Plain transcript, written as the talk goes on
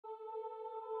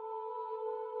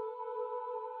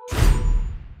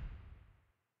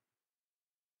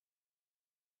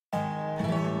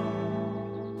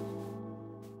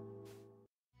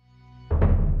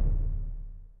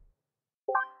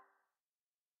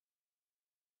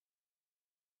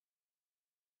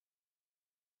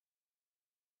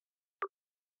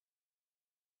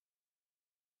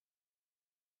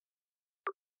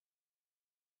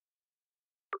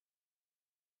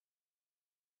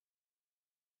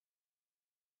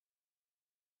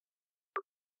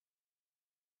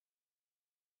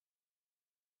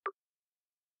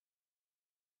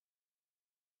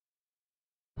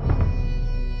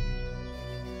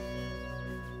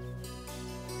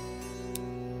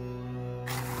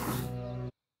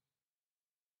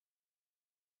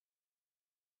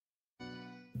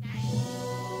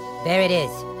There it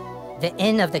is. The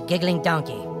Inn of the Giggling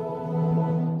Donkey.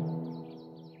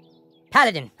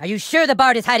 Paladin, are you sure the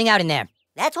bard is hiding out in there?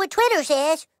 That's what Twitter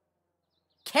says.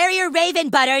 Carrier Raven,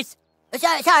 Butters!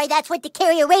 Sorry, that's what the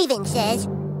Carrier Raven says.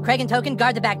 Craig and Token,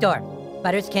 guard the back door.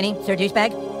 Butters, Kenny, Sir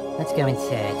Douchebag, let's go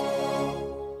inside.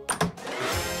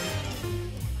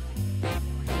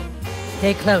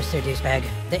 Stay close, Sir Douchebag.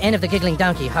 The Inn of the Giggling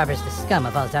Donkey harbors the scum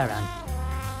of Alzaron.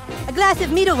 A glass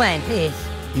of meadle wine, please.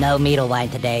 No meadle wine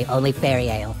today, only fairy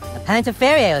ale. A pint of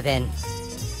fairy ale, then.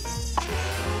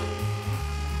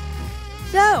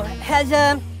 So, has,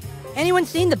 anyone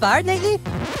seen the bard lately?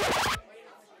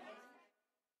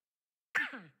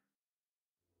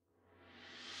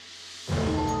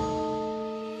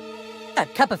 A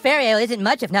cup of fairy ale isn't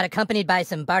much if not accompanied by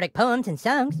some bardic poems and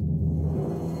songs.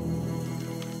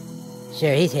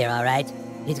 Sure, he's here, all right.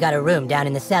 He's got a room down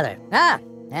in the cellar. Ah,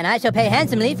 and I shall pay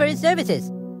handsomely for his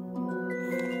services.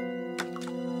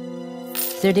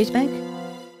 Sir Douchebag?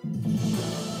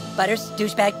 Butters,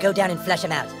 Douchebag, go down and flush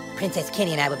him out. Princess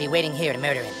Kenny and I will be waiting here to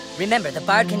murder him. Remember, the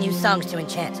bard can use songs to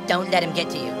enchant. Don't let him get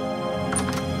to you.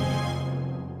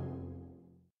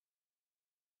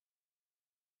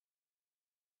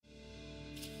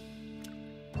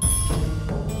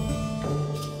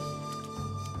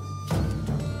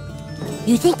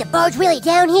 You think the bard's really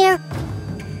down here?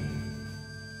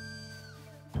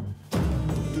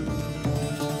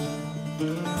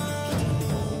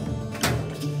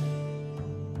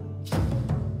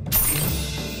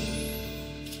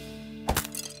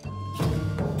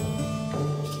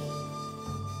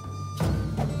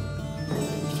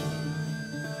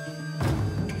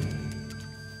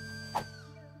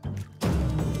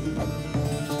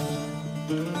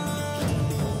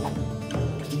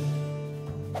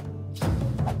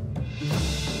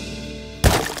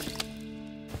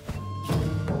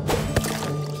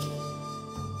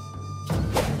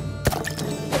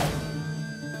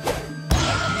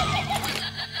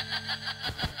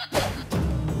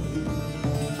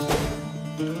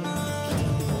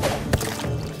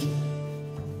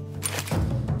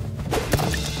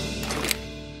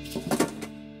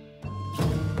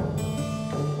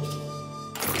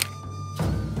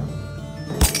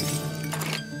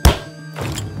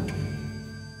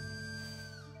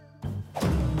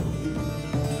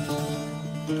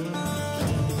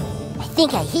 I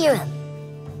think I hear him.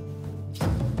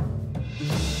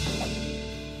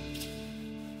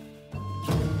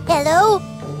 Hello?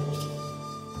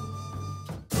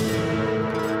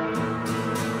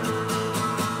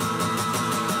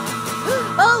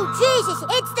 Oh, Jesus,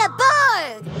 it's the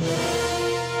bard!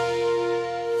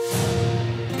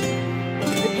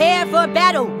 Prepare for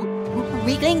battle,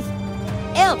 weaklings.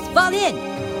 Elves, fall in.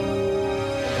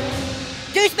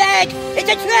 Douchebag, it's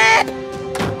a trap!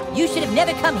 You should have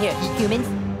never come here, ye humans.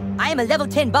 I am a level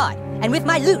 10 bard, and with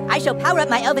my loot, I shall power up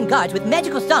my elven guards with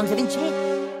magical songs of enchant.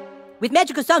 With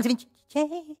magical songs of enchant.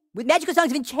 With magical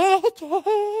songs of enchant.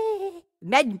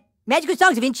 Magical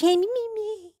songs of enchant.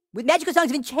 With magical songs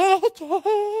of enchant.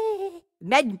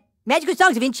 Magical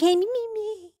songs of enchant.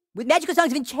 With magical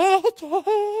songs of enchant.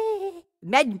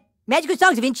 Magical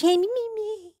songs of enchant.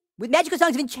 With magical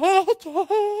songs of enchant.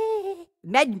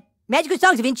 Magical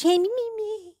songs of enchant.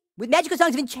 With magical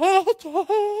songs of enchant.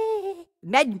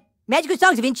 Magical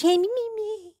songs of enchant.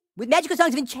 With magical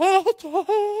songs of enchant.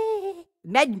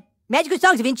 Magical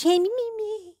songs of enchant.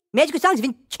 Magical songs of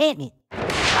enchantment.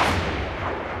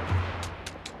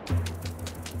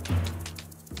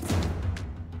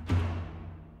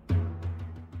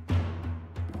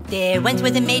 There once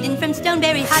was a maiden from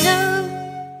Stoneberry Hollow.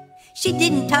 She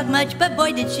didn't talk much, but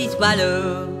boy did she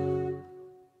swallow.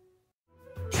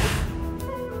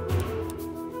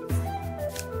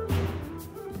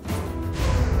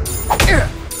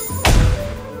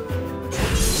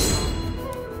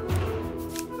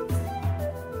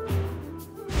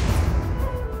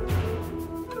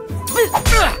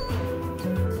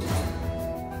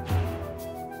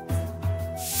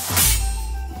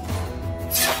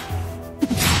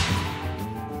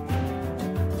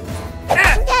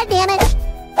 God damn it!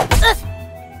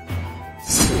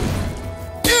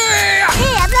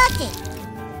 Hey, I blocked it!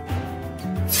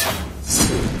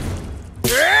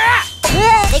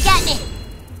 They got me!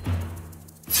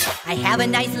 I have a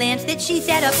nice lance that she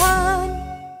set upon.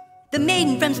 The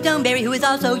maiden from Stoneberry who is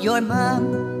also your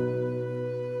mom.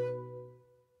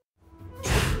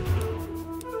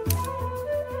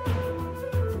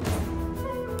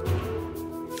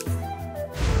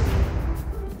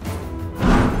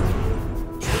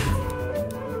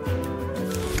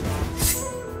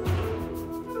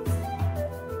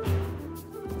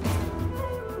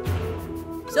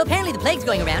 So apparently the plague's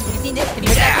going around. Have you seen this? Have you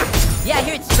heard about this? Yeah, I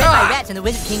hear it's spread by rats and the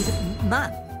Wizard King's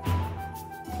mom.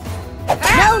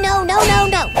 No, no, no, no,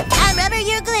 no. I'm rubber,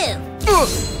 you're glue.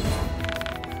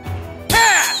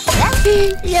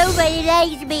 Nobody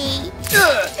likes me.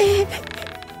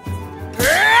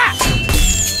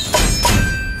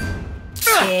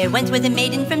 There once was a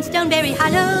maiden from Stoneberry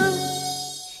Hollow.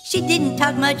 She didn't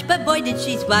talk much, but boy did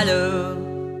she swallow.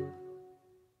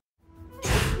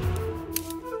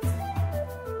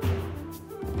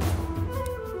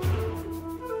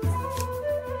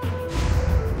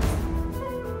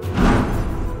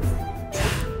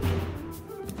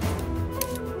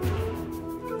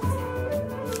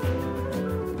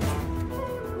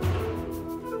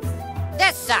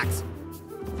 This sucks.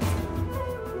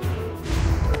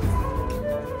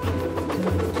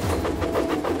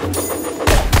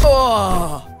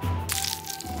 Oh!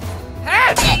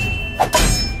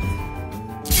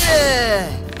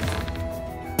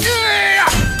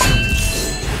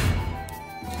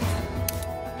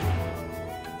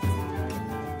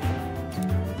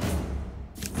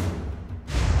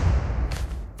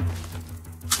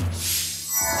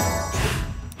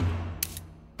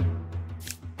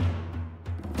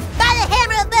 By the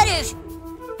hammer of butters.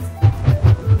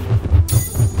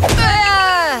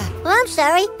 Well, I'm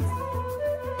sorry.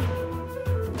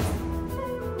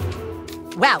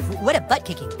 Wow, what a butt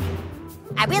kicking.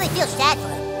 I really feel sad for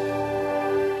him.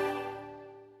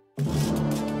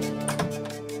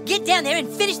 Get down there and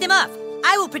finish them off.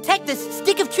 I will protect the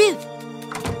stick of truth.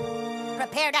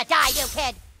 Prepare to die, you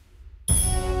kid.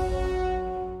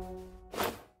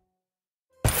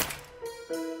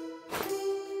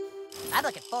 I'm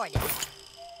looking forward to this.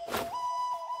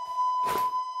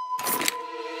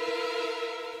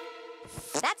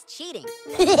 That's cheating.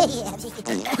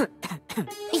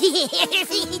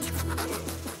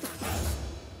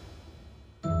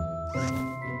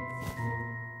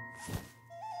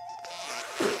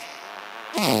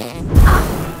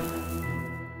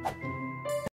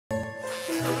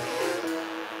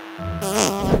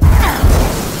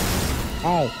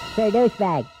 Hey, Sir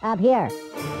Douchebag, up here.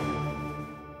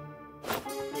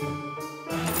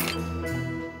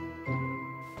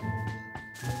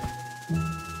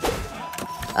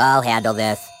 I'll handle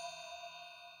this.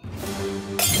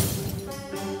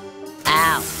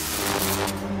 Ow.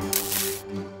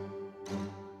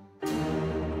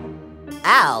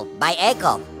 Ow, my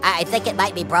ankle. I think it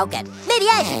might be broken. Maybe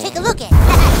I should take a look at it.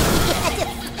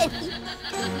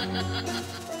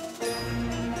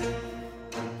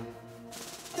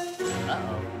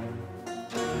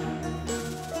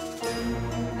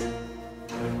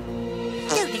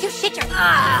 Dude, did you shit your...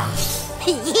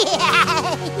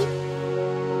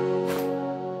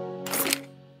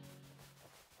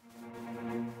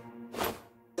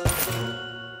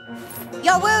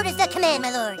 Your word is the command,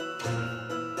 my lord.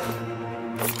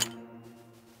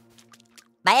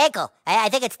 My ankle. I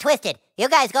think it's twisted. You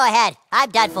guys go ahead. I'm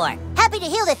done for. Happy to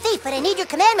heal the thief, but I need your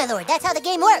command, my lord. That's how the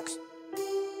game works.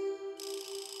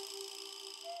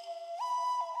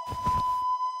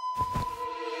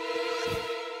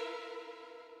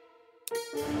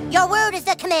 Your word is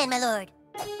the command, my lord.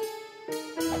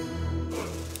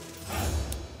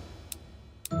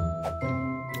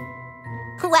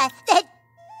 What?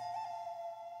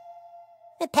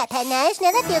 Pat, nice.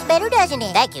 Now that feels better, doesn't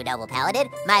it? Thank you, noble paladin.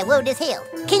 My wound is healed.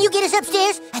 Can you get us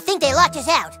upstairs? I think they locked us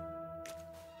out.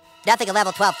 Nothing a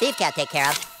level 12 thief can't take care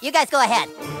of. You guys go ahead.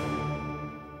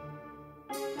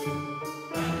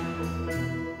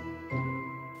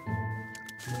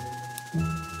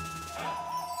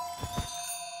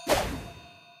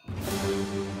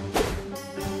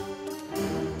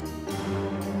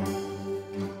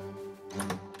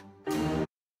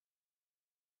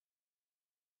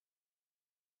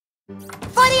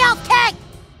 For the elf king!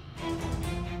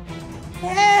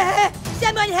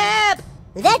 Someone help!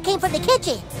 That came from the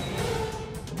kitchen.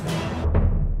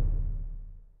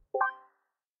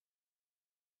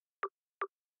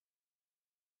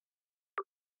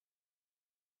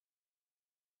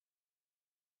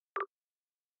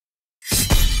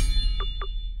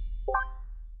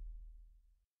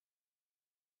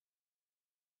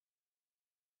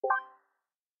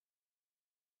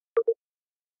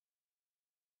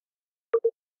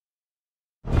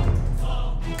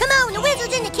 Come on, the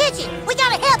wizard's in the kitchen. We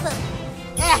gotta help him.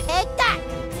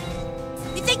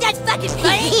 You think that's fucking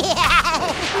funny?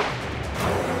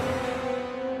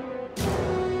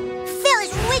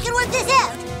 Fellas, we can work this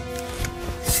out.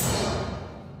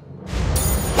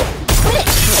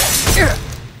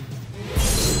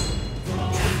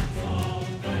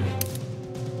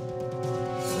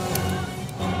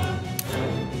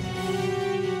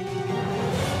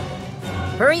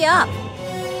 Hurry up!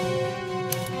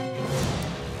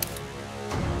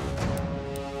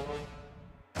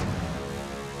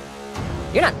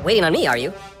 You're not waiting on me, are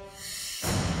you?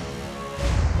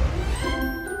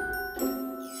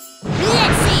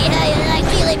 Let's see how you like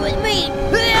dealing with me.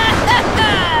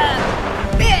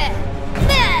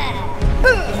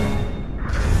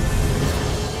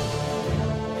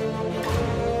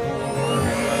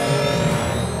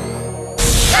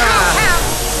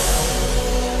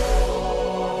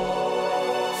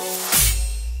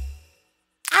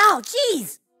 Ow,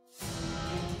 jeez!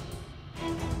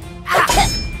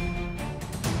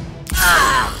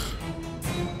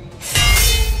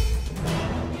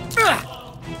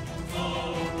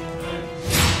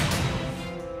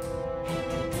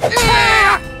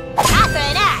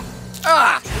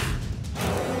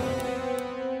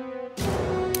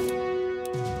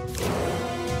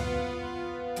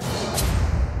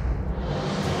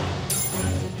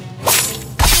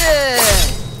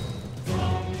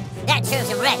 That serves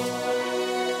him right.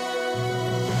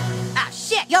 Ah,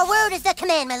 shit! Your word is the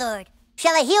command, my lord.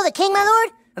 Shall I heal the king, my lord?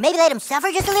 Or maybe let him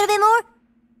suffer just a little bit more?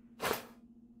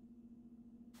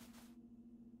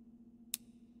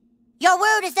 Your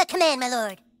word is the command, my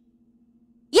lord.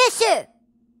 Yes, sir.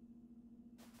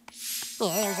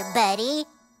 Yeah, there's a buddy.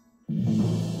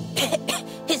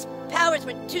 His powers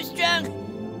were too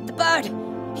strong. The bard,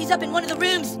 he's up in one of the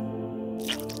rooms.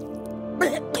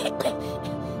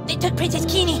 They took Princess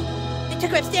Keene. They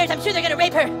took her upstairs. I'm sure they're gonna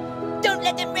rape her. Don't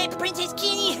let them rape Princess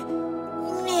Keene.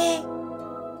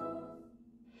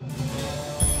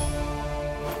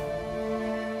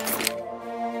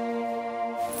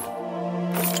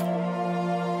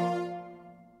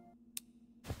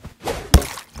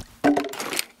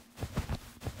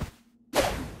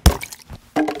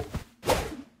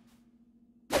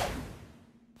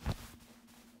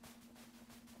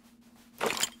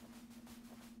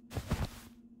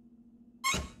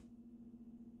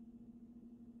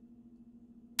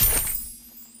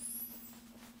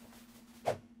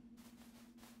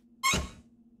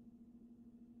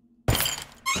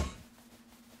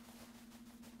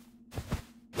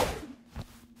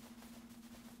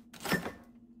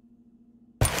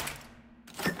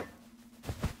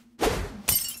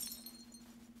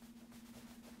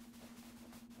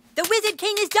 The Wizard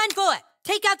King is done for!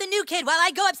 Take out the new kid while I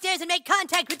go upstairs and make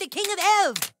contact with the King of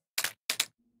Elves!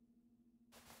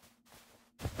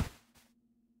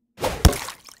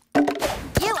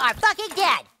 You are fucking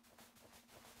dead.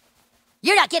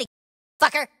 You're not getting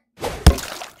fucker.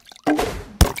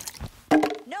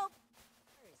 No.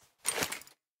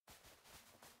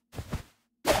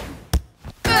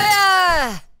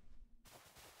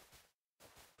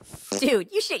 Dude,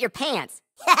 you shit your pants.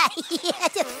 Yeah,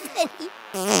 that's funny.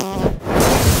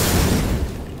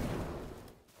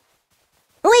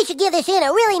 We should give this in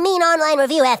a really mean online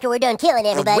review after we're done killing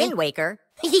everybody. Wind Waker?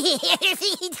 Hello?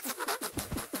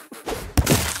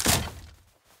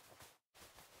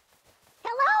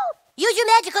 Use your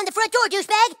magic on the front door,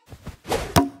 douchebag.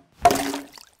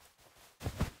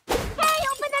 Hey,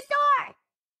 open the door.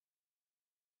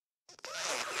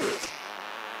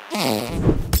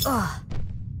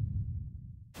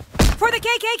 For the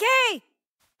KKK!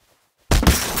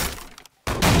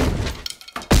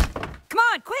 Come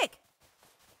on, quick!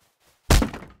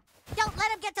 Don't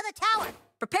let him get to the tower.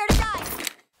 Prepare to die!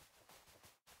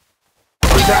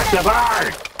 Protect the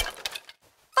bard!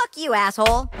 Fuck you,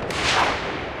 asshole.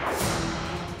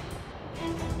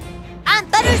 I'm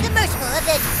Butters the Merciful of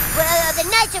the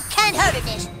Knights of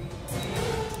Kind-Heartedness.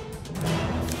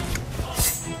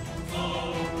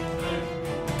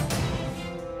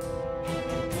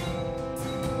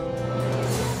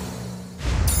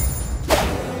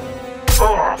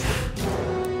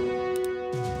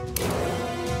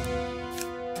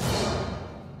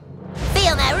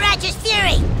 Feel my righteous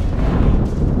fury!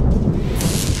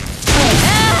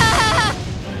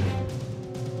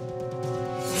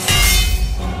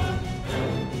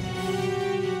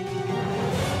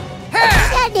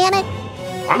 God damn it!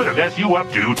 I'm gonna mess you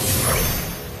up, dude.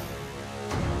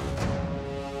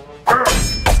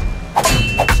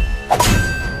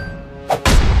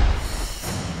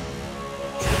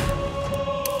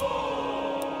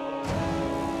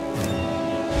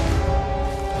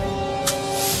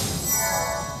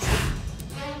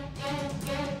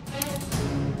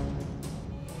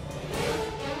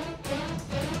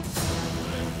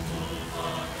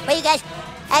 Wait, you guys,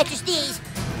 after Steve's.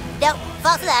 No,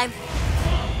 false alarm.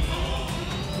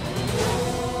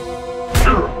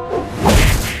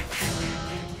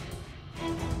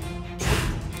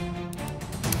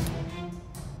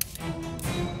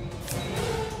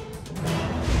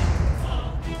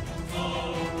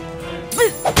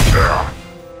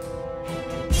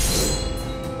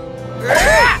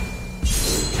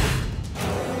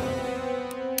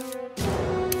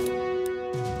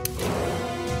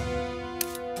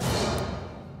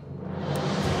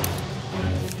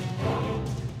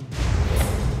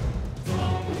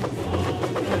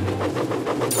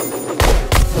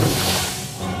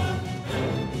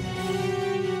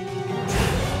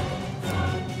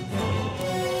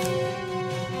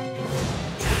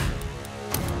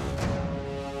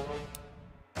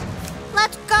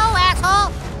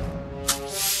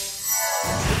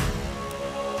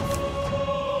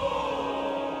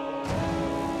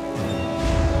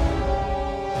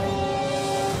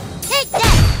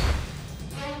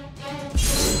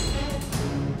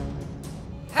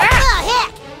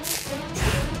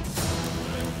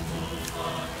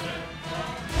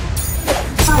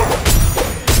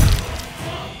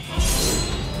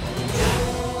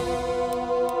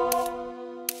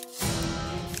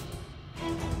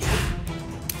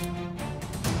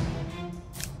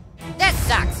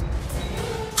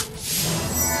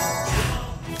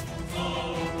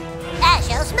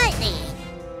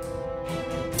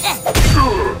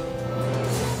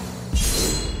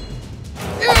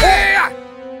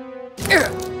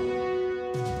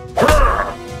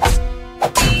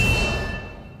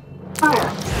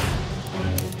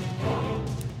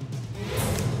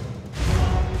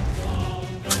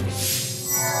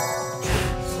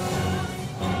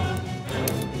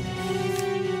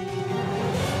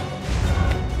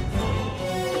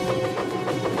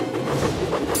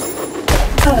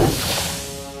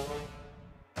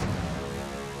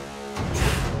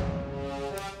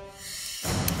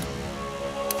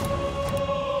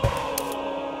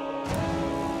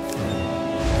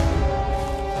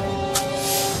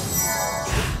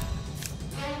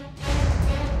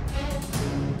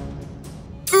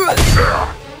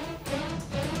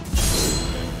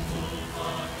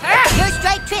 You're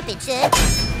straight tripping, son.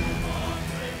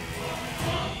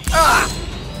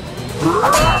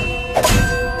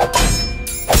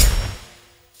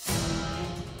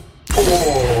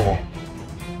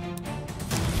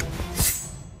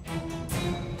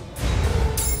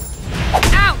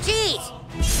 Ow, jeez!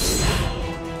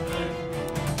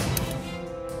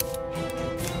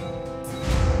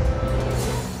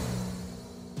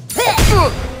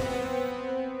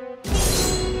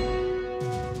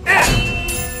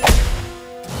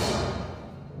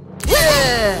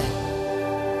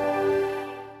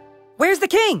 Where's the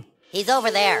king? He's over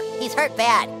there. He's hurt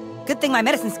bad. Good thing my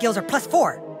medicine skills are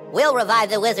 +4. We'll revive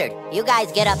the wizard. You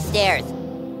guys get upstairs.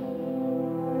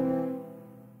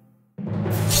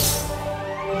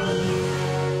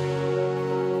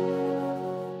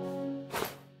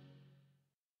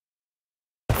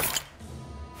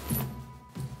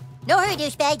 No hurry,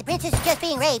 douchebag. The princess is just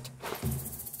being raped.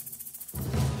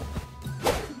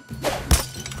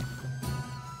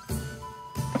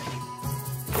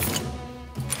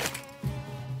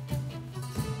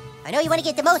 I know you want to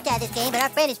get the most out of this game, but our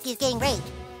friend is getting raped.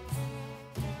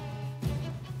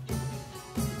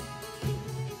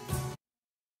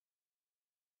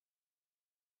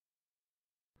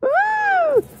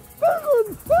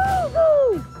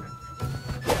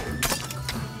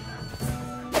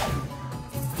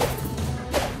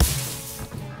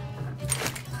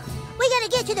 We gotta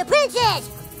get to the princess!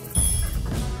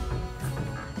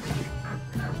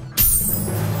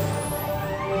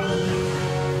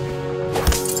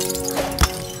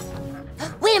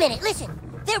 Wait a minute, listen!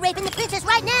 They're raping the princess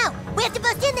right now! We have to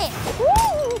bust in there!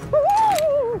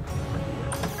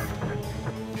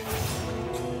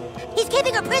 He's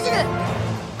keeping her prisoner!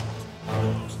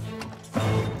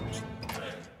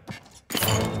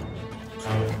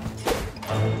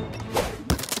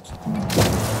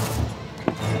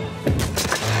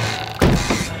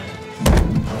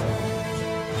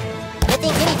 Good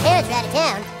thing Jimmy's parents are out of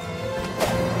town.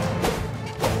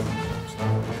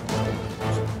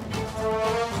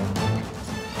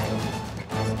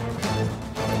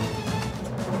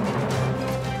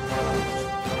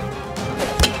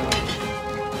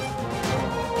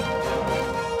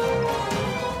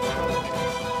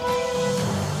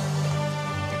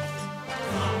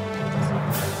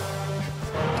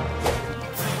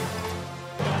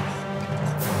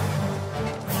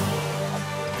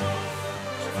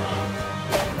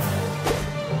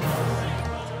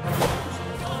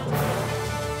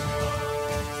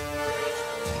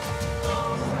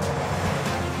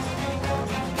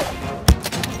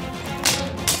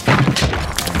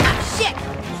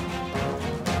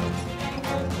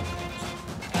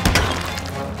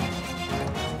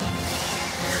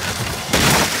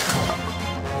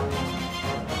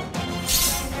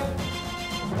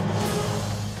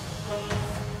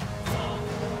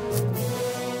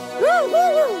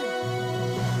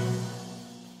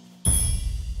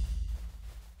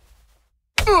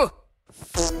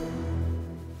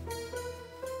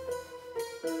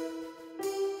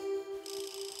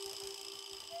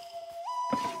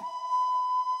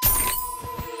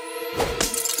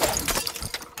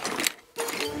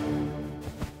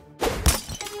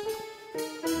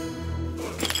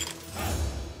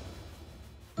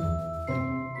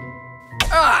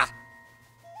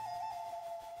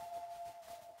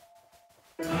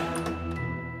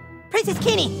 Princess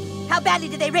Kenny, how badly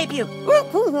did they rape you?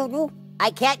 I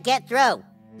can't get through.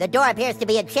 The door appears to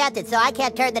be enchanted, so I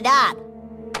can't turn the knob.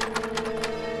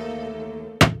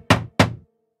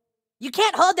 You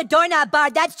can't hold the doorknob,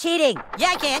 Bard. That's cheating. Yeah,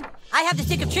 I can. I have the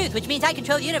stick of truth, which means I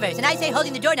control the universe, and I say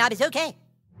holding the doorknob is okay.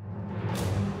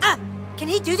 Ah! Can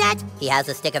he do that? He has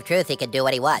a stick of truth. He can do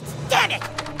what he wants. Damn it!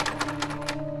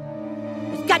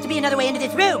 There's got to be another way into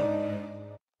this room.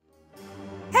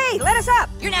 Hey, let us up!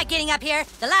 You're not getting up here.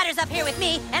 The ladder's up here with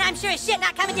me, and I'm sure as shit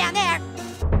not coming down there.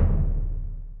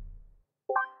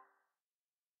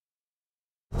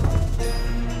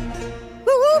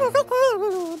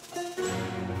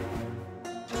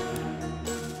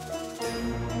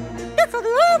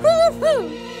 Well,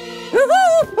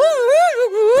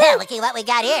 looky what we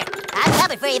got here. I'm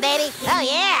coming for you, baby. Oh,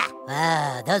 yeah.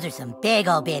 Wow, those are some big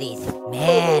old bitties.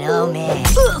 Man, oh man.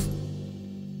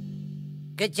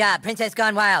 Good job, Princess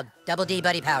Gone Wild. Double D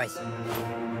buddy powers.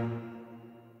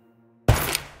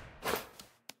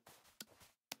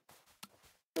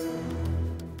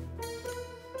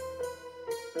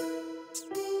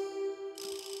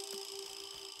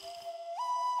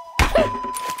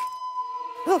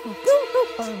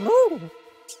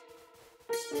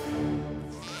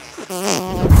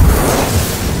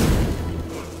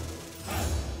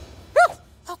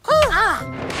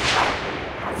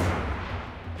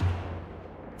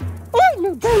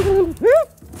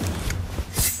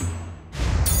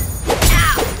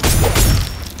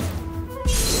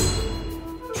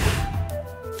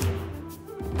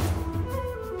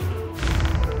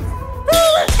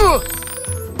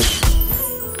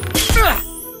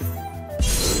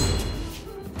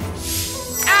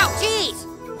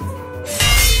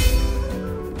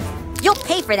 You'll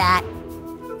pay for that.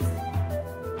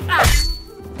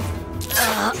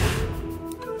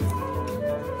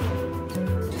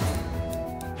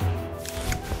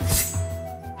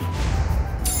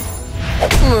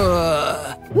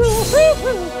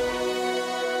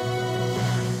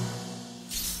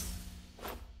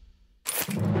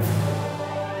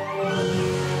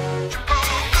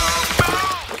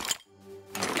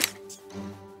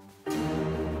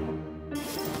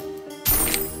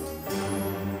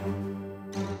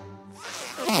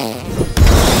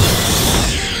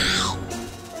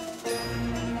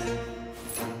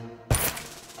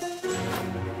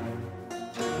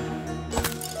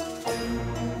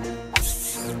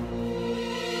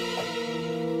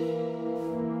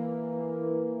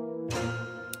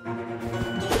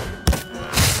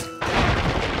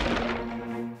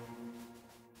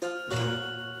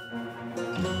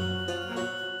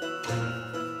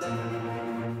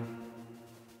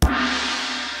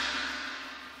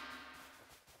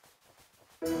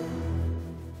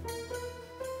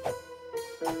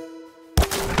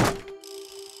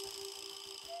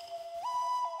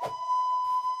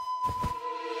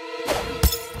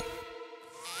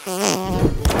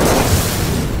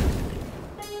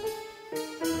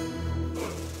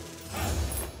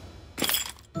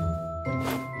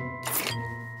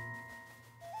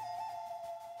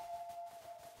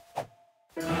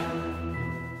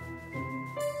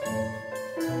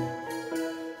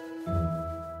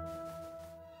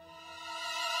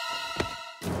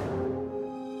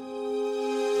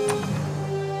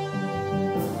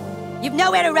 You've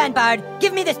nowhere to run, Bard.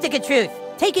 Give me the stick of truth.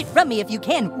 Take it from me if you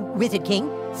can, Wizard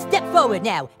King. Step forward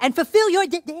now and fulfill your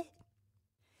Step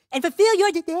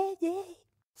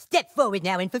forward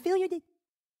now and fulfill your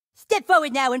Step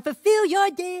forward now and fulfill your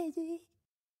Your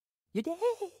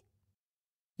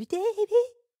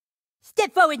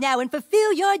Step forward now and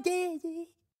fulfill your Your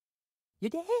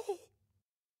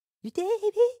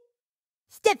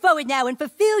Step forward now and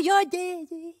fulfill your Your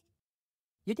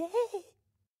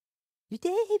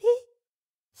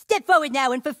Step forward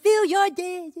now and fulfill your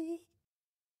Your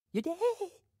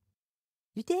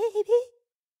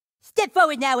Step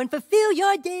forward now and fulfill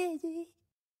your Your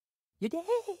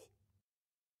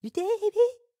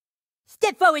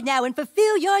Step forward now and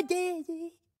fulfill your Your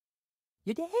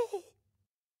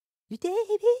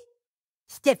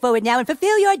Step forward now and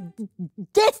fulfill your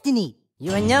destiny.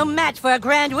 You are no match for a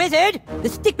grand wizard. The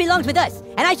stick belongs with us,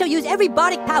 and I shall use every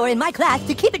bardic power in my class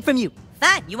to keep it from you.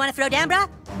 Fine, you want to throw down, brah?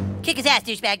 Kick his ass,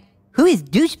 douchebag. Who is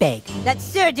douchebag? That's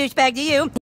Sir Douchebag to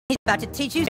you. He's about to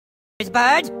teach you,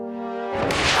 Bard.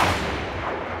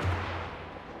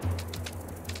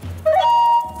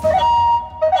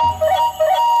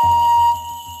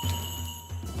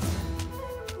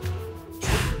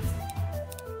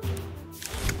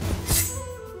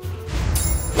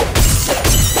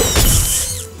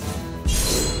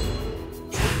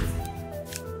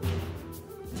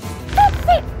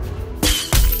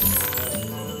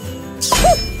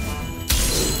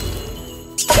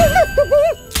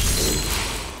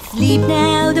 Sleep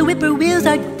now, the whippoorwills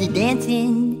are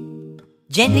dancing.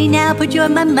 Gently now, put your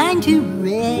mind to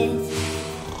rest.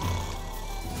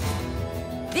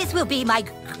 This will be my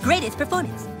greatest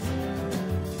performance.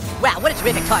 Wow, what a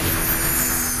terrific target.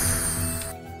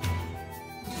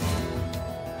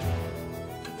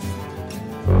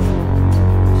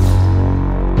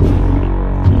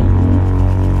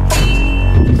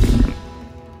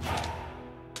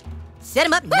 Set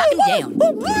him up, knock him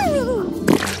down.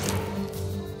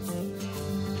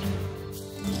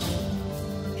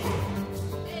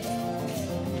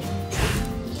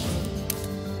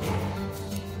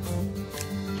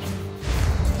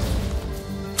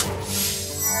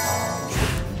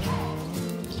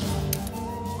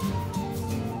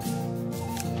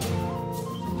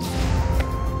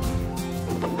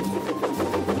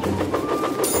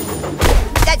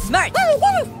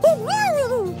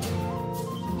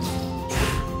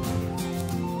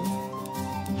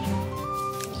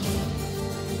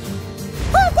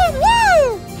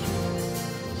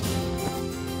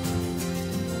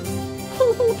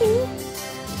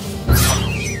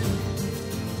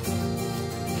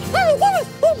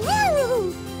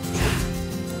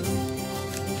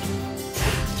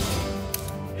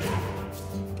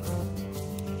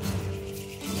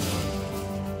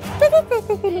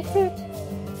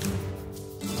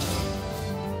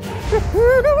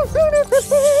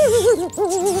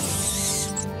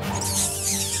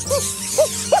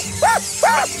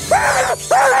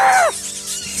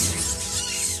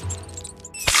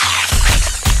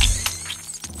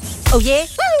 Oh yeah?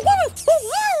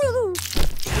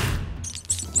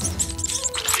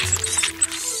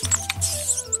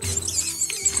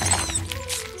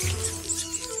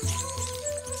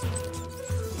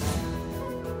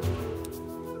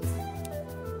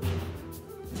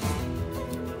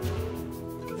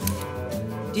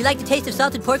 Do you like the taste of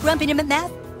salted pork rump in your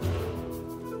mouth?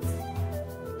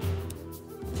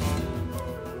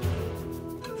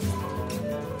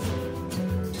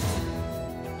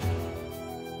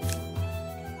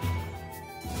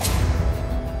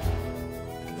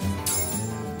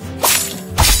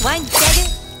 Wine dagger?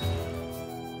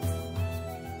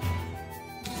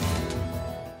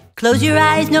 Close your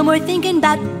eyes, no more thinking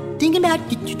about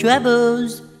your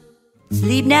troubles.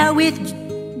 Sleep now with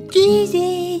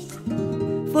Jesus,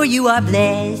 for you are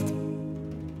blessed.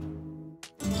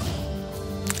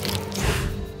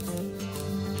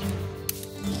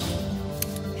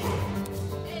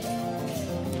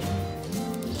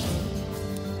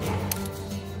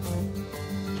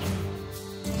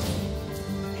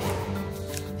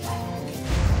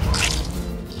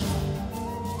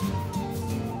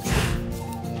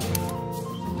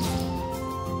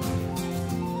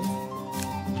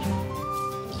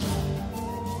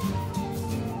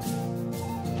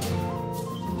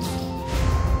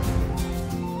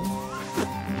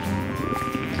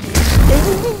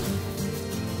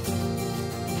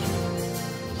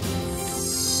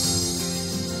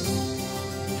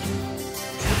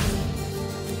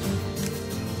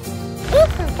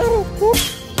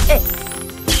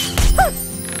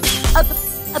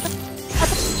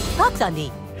 Pox on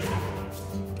thee.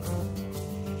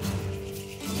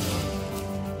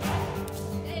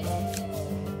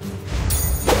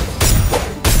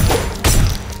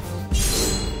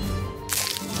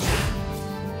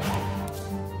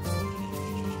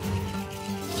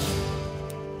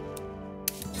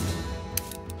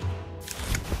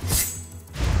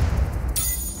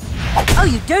 Oh,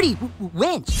 you dirty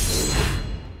wench!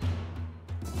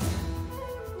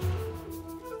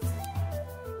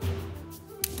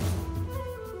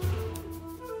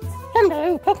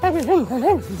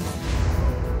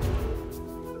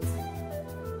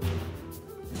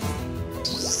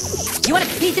 You want a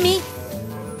piece of me?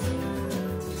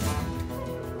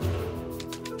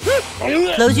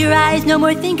 Close your eyes, no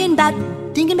more thinking about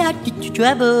your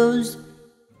troubles.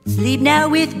 Sleep now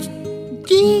with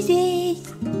Jesus,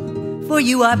 for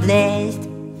you are blessed.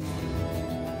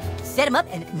 Set him up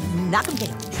and knock him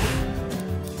down.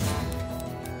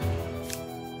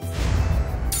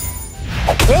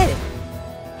 Hit it.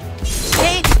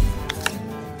 Hit.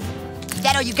 Is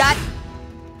that all you got?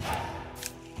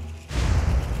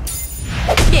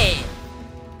 Yeah.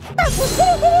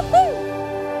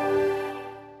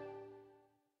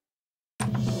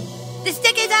 The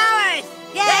stick is ours!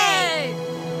 Yay!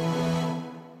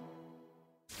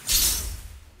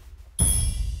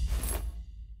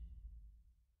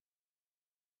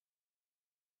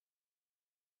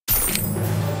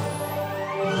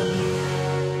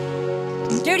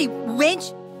 Dirty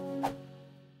wench!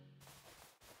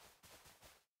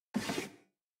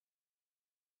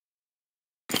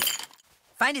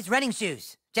 Find his running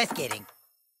shoes. Just kidding.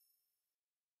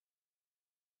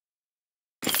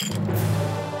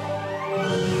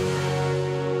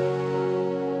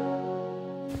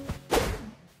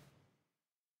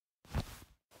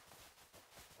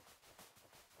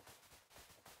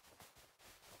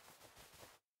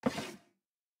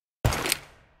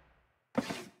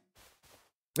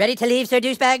 Ready to leave, Sir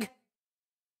Douchebag?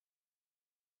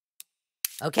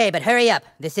 Okay, but hurry up.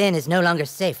 This inn is no longer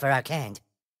safe for our kind.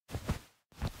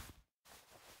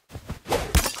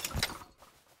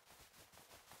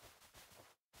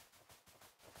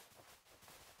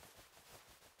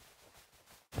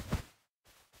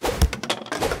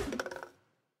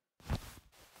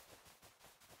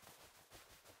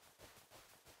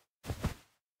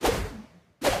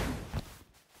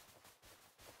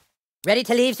 Ready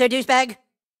to leave, Sir Douchebag?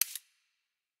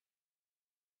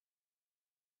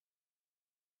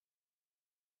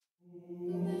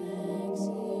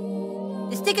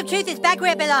 The stick of truth is back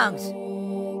where it belongs.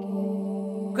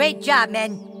 Great job,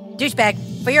 men. Douchebag,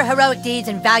 for your heroic deeds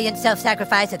and valiant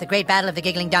self-sacrifice at the Great Battle of the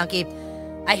Giggling Donkey,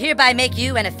 I hereby make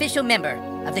you an official member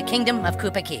of the Kingdom of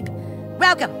Koopa Keep.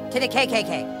 Welcome to the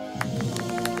KKK.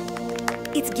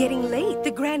 It's getting late.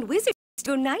 The Grand Wizard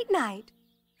go night-night.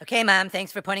 Okay, Mom,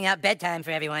 thanks for pointing out bedtime for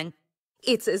everyone.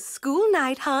 It's a school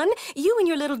night, hon. You and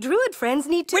your little druid friends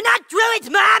need to— We're not druids,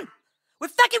 Mom! We're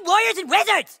fucking warriors and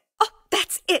wizards! Oh,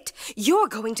 that's it. You're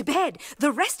going to bed.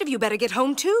 The rest of you better get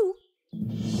home, too.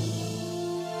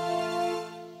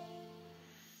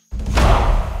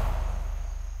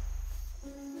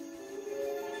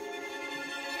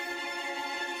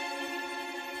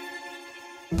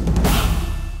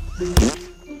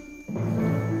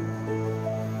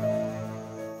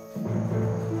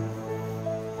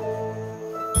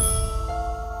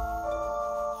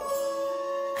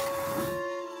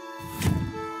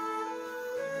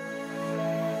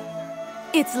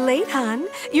 It's late, hon.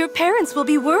 Your parents will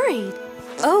be worried.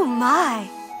 Oh, my.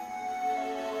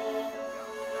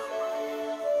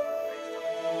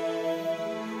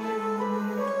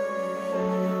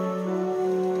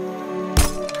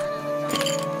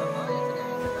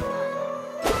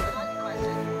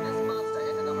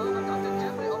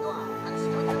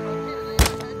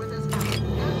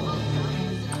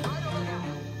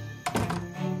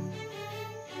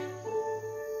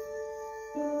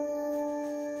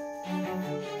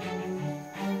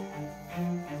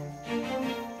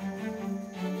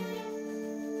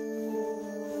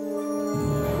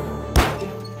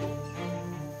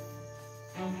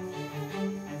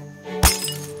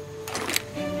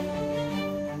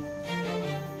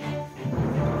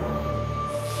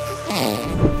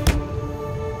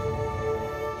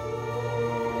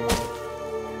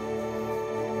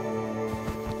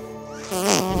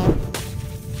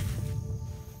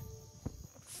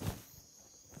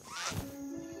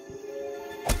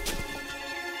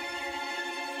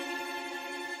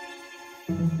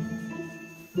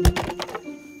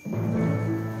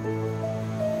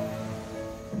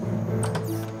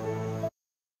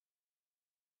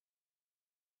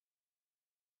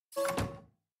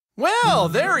 Well,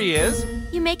 there he is.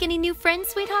 You make any new friends,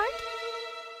 sweetheart?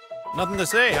 Nothing to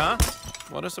say, huh?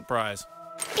 What a surprise.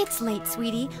 It's late,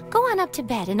 sweetie. Go on up to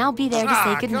bed, and I'll be there to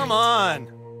say goodnight. Come on.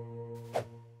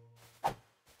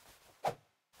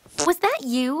 Was that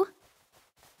you?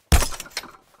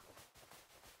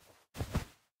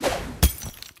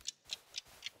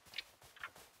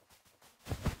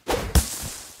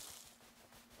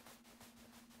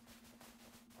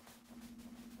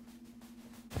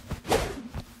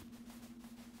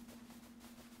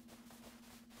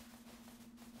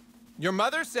 Your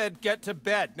mother said get to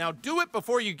bed. Now do it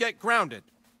before you get grounded.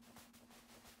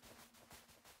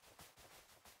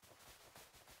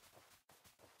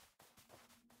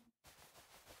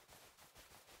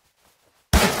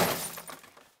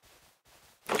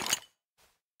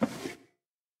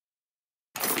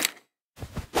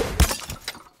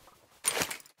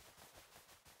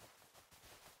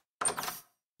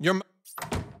 Your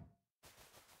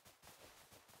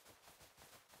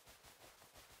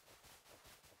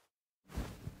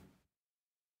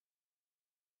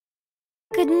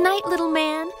Good night, little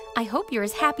man. I hope you're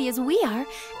as happy as we are.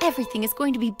 Everything is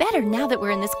going to be better now that we're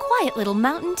in this quiet little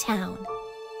mountain town.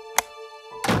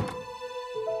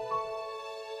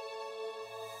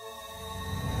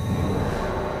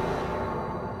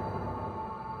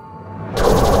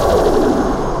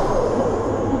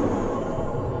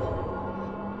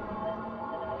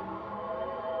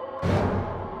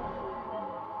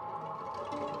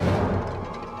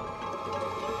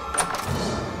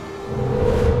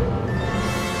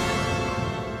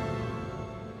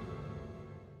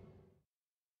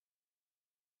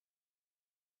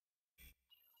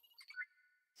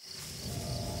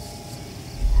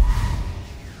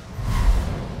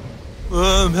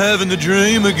 I'm having the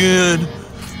dream again.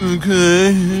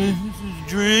 Okay,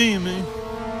 dreaming.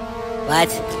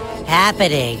 What's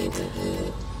happening?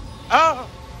 Oh,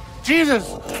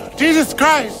 Jesus! Jesus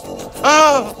Christ!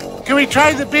 Oh, can we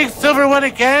try the big silver one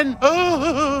again?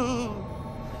 Oh!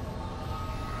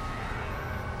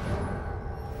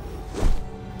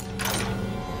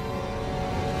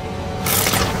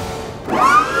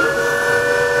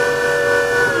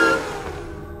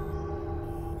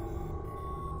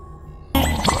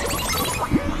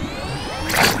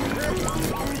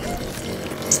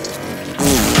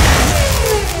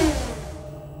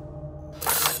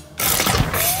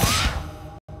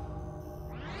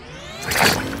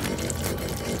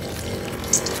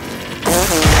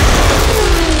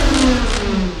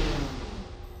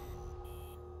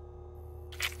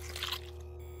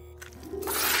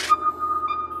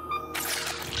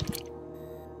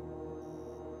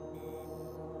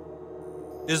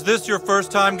 Is this your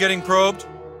first time getting probed?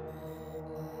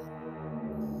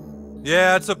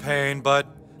 Yeah, it's a pain, but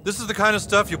this is the kind of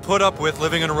stuff you put up with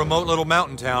living in a remote little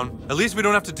mountain town. At least we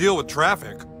don't have to deal with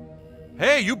traffic.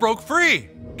 Hey, you broke free!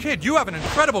 Kid, you have an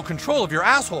incredible control of your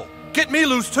asshole. Get me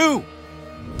loose too!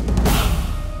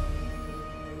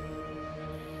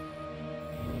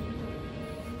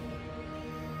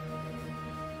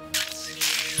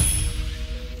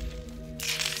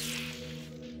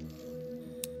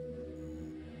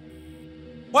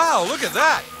 Wow, look at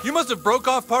that! You must have broke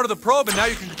off part of the probe and now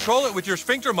you can control it with your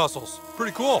sphincter muscles.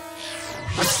 Pretty cool.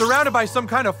 I'm surrounded by some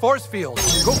kind of force field.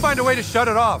 Go find a way to shut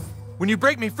it off. When you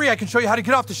break me free, I can show you how to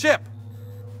get off the ship.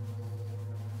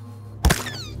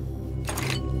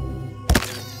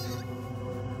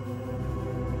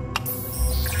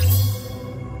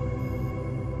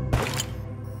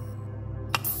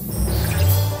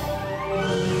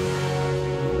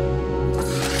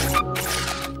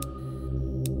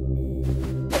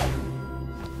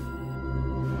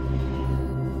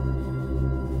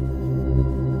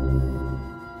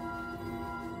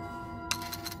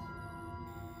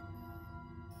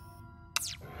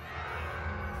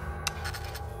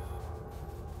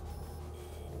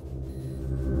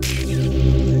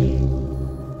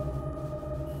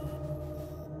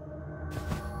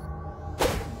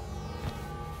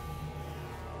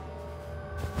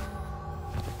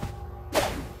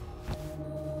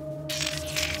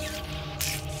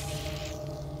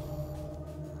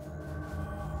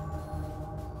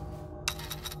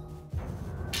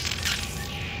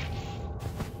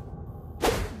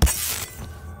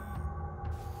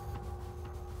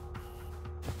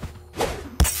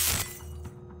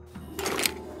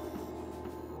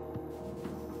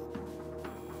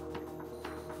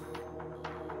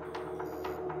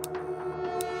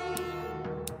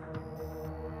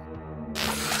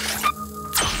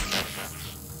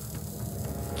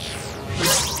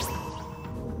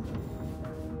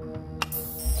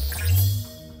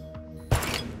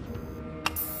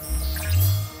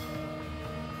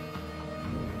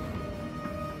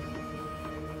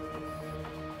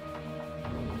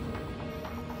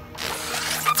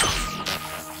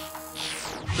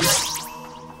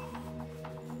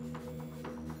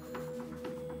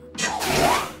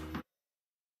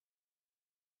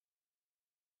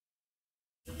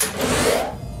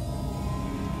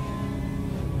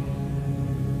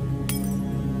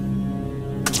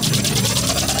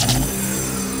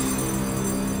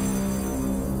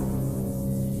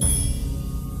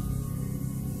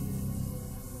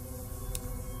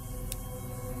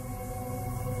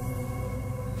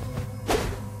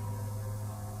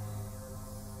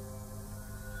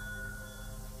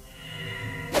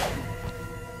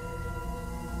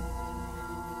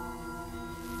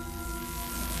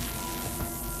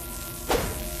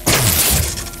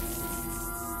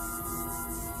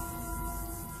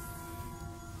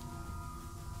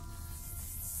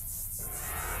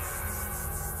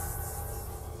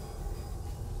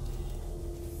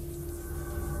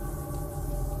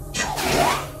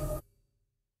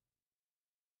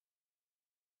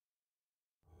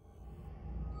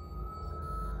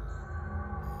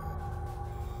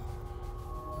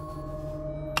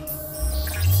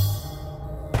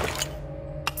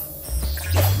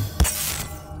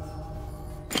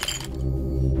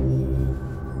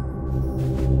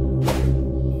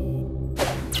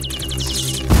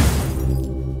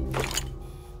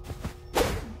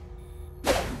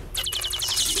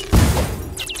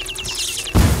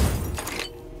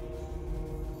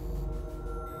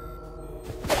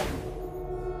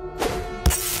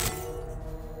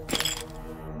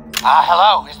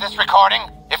 Hello, is this recording?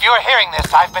 If you are hearing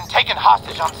this, I've been taken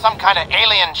hostage on some kind of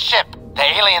alien ship. The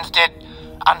aliens did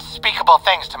unspeakable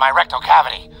things to my rectal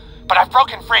cavity. But I've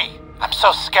broken free. I'm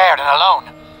so scared and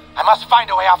alone. I must find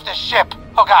a way off this ship.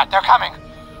 Oh God, they're coming.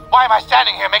 Why am I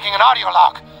standing here making an audio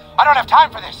log? I don't have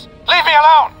time for this. Leave me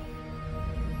alone!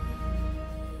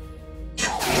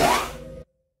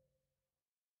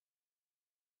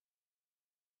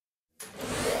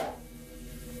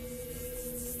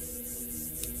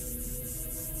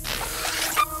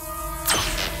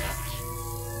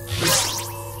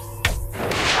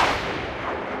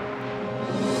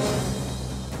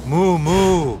 Moo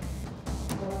moo.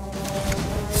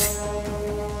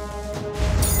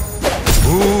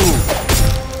 Moo.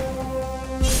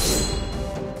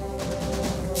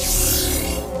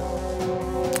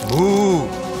 Moo.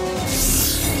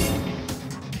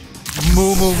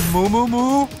 Moo moo moo moo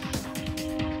moo.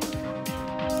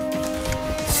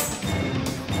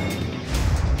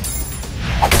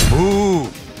 Moo.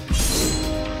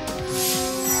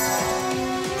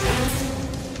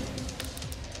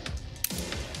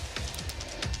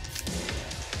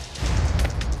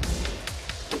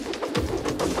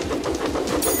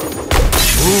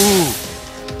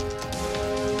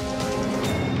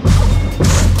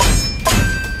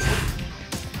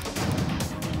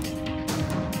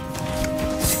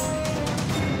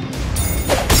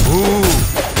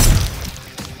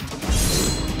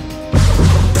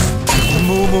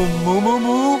 Moo moo moo moo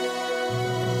moo.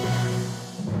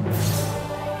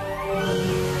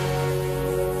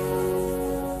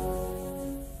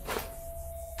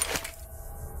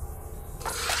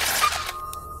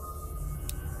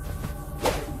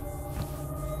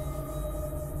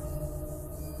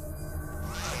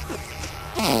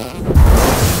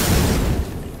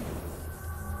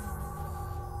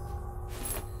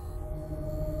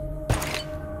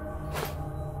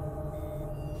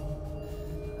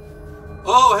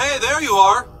 Oh, hey, there you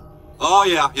are. Oh,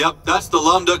 yeah, yep, that's the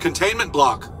Lambda containment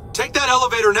block. Take that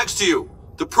elevator next to you.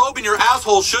 The probe in your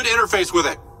asshole should interface with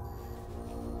it.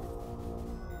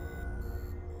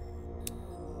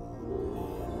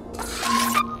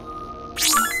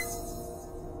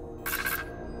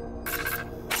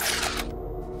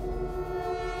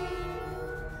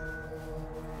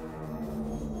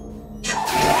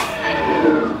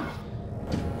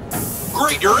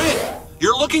 Great, you're in.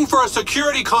 You're looking for a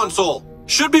security console.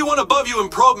 Should be one above you in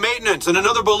probe maintenance and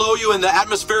another below you in the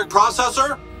atmospheric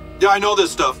processor. Yeah, I know this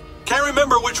stuff. Can't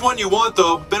remember which one you want,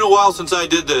 though. Been a while since I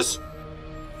did this.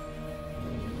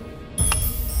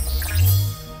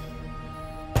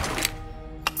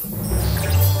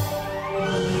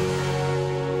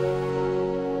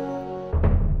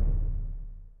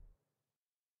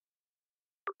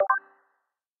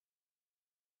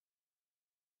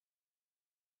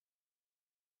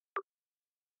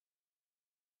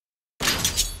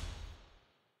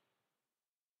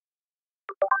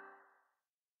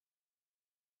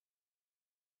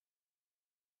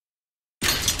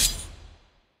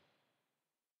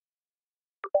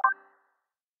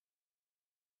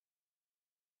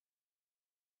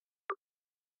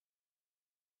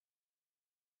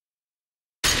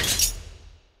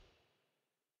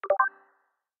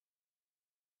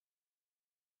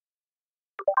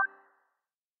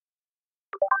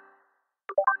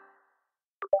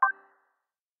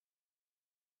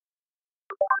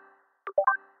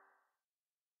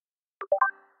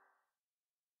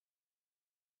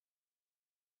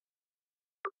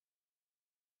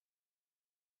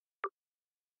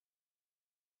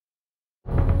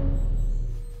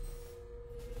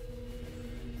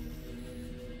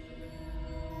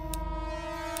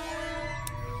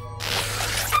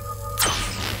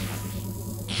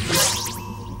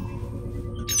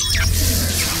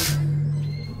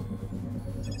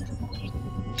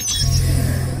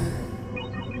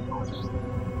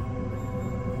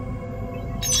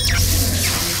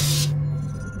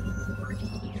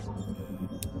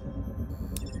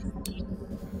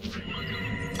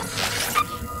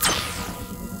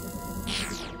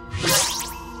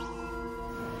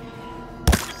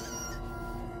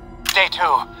 Day 2.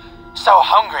 So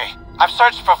hungry. I've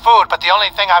searched for food, but the only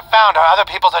thing I've found are other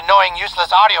people's annoying,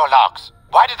 useless audio logs.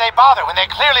 Why did they bother when they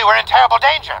clearly were in terrible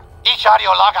danger? Each audio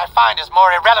log I find is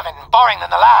more irrelevant and boring than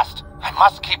the last. I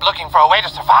must keep looking for a way to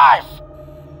survive.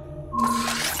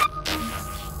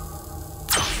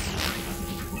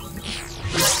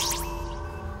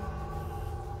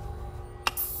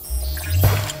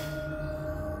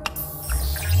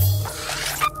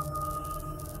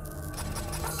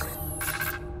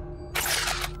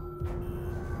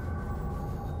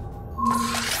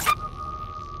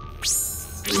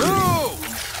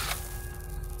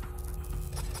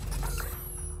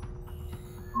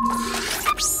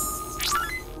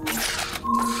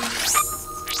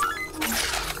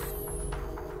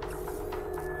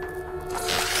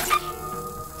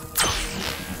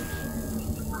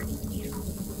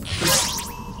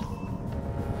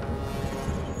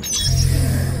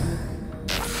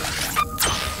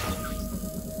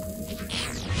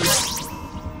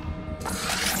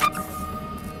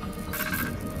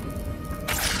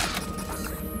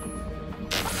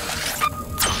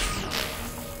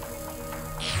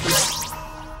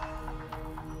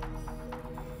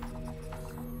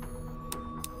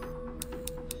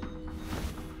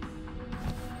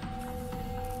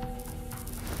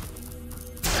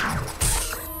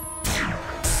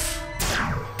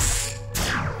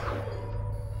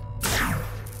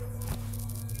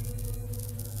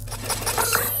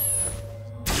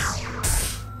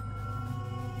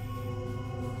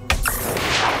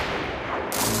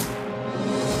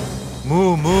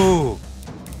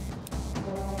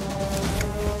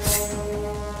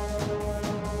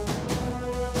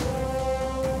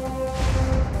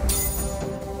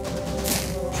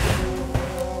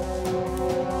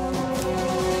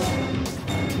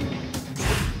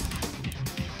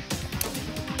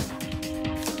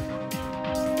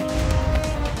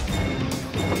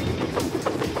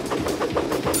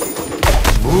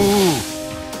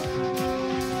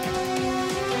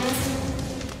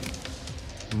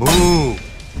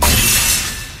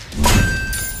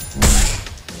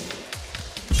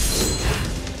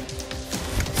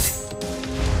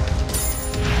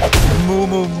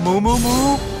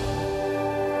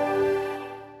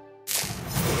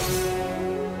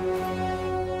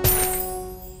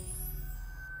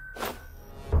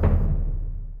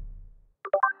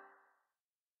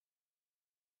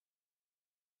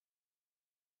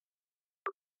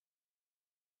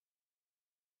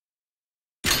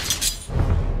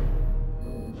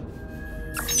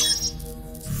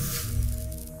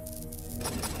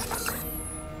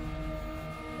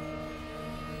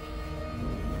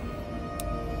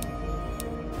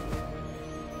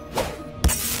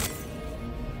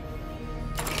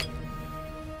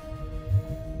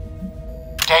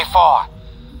 before.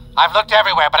 I've looked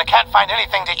everywhere, but I can't find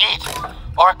anything to eat.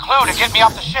 Or a clue to get me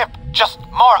off the ship. Just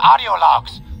more audio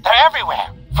logs. They're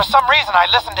everywhere. For some reason, I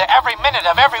listened to every minute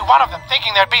of every one of them,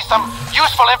 thinking there'd be some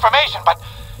useful information, but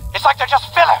it's like they're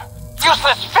just filler.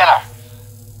 Useless filler.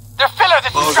 They're filler.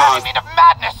 This is driving me to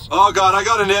madness. Oh God, I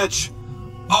got an itch.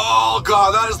 Oh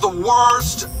God, that is the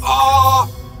worst. Oh.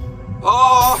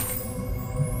 Oh.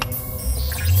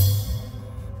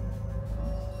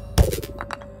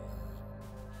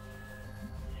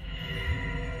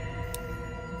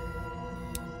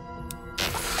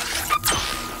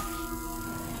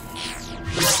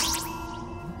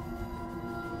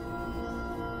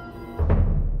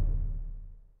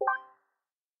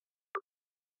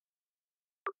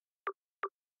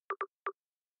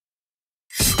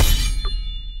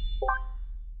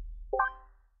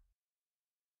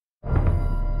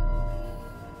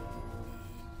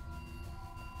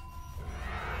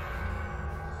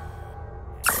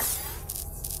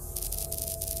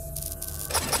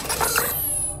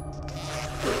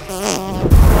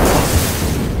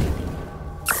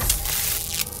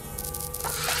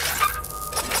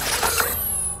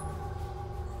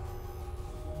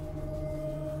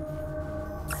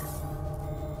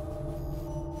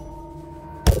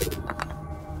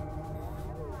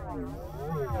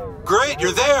 Great,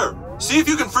 you're there! See if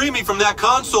you can free me from that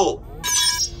console!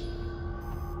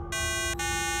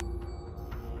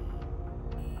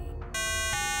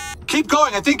 Keep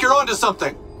going, I think you're onto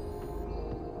something!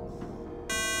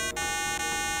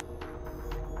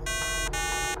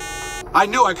 I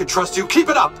knew I could trust you, keep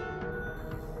it up!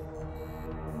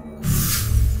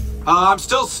 I'm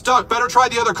still stuck, better try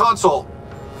the other console.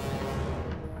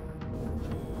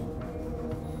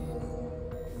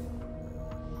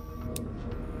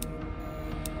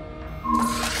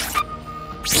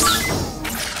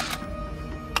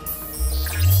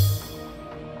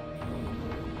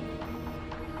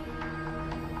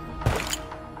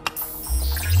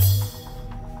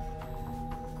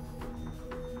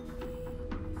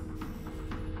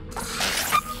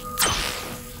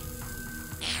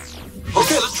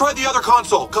 Okay, let's try the other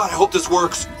console. God, I hope this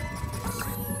works.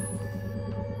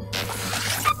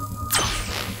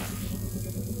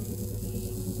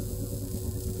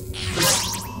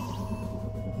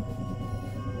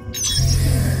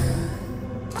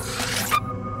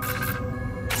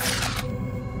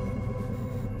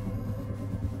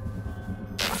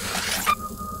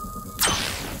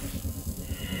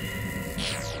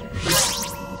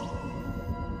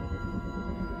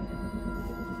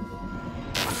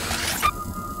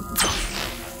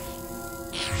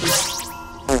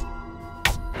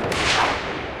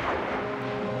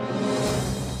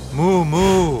 Moo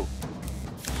moo.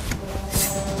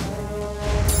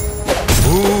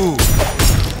 Moo.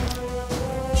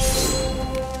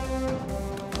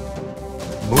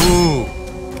 Moo.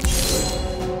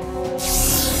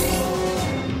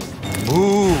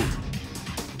 Moo.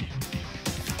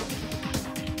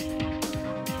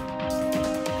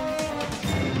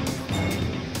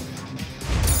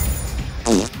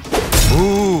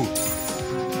 Moo.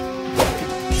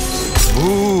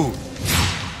 Moo.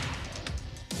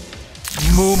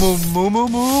 Moo moo moo moo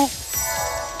moo.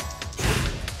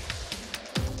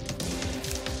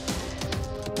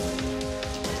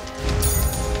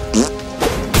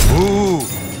 Moo.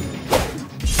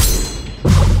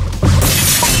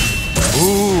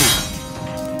 Moo.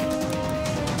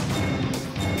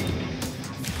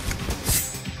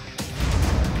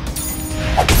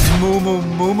 Moo moo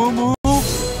moo moo moo.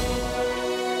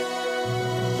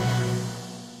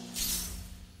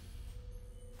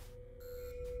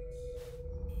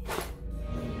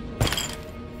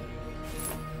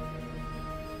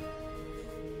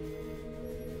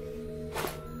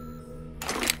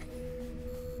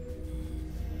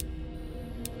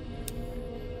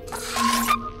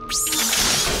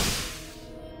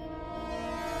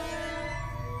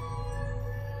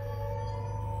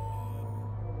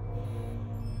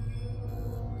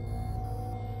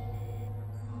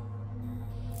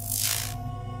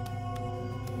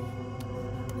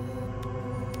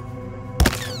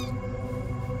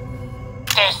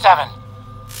 Day 7.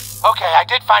 Okay, I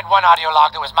did find one audio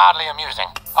log that was mildly amusing.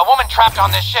 A woman trapped on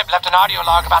this ship left an audio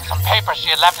log about some papers she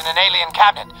had left in an alien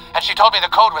cabinet, and she told me the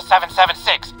code was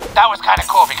 776. That was kind of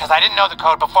cool because I didn't know the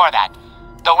code before that.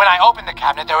 Though when I opened the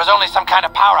cabinet, there was only some kind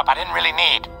of power-up I didn't really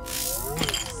need.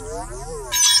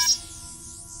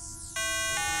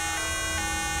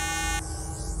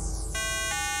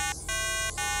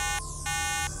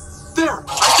 There!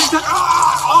 I think that...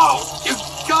 Ah! Oh! You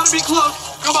gotta be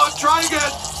close! Come on, try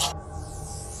again!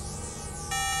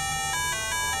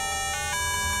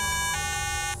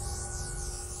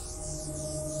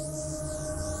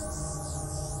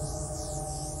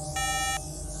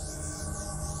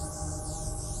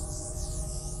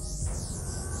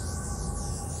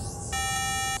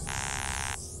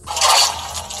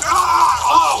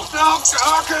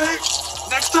 Okay,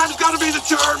 next time's gotta be the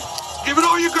turn. Give it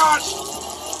all you got.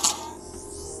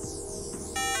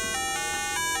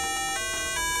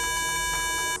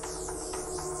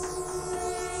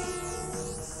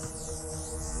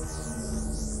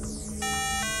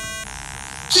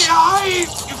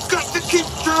 You've got to keep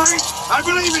trying. I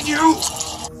believe in you.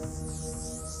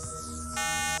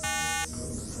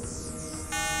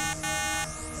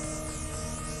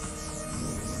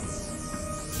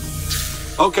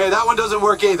 Okay, that one doesn't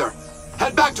work either.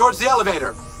 Head back towards the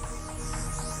elevator.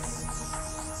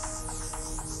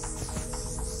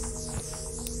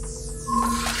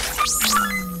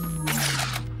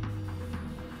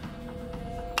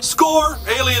 Score!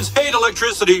 Aliens hate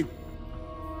electricity.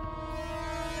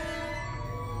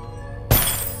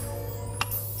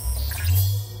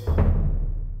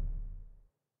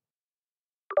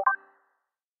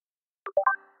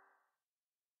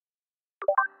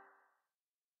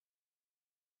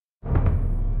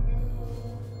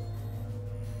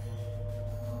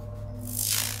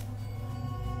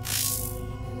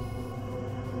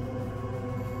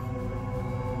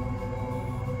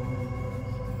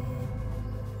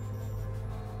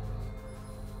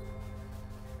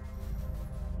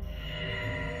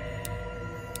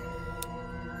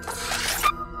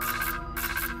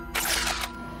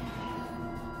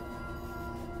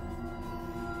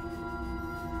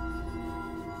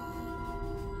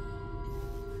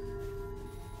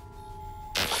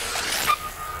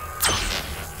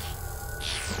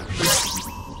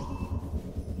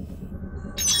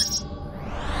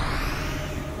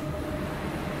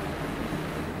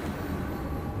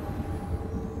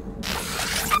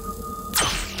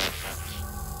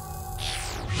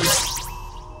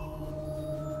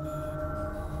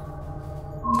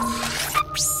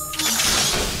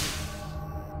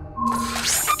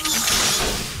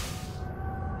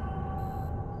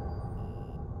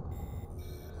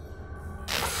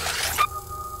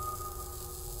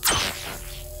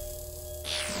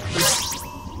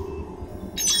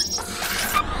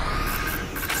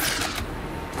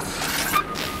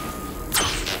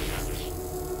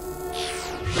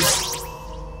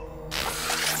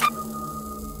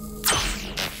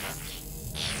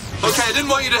 Okay, I didn't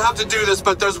want you to have to do this,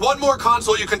 but there's one more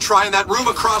console you can try in that room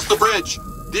across the bridge.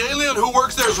 The alien who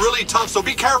works there is really tough, so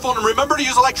be careful and remember to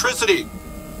use electricity.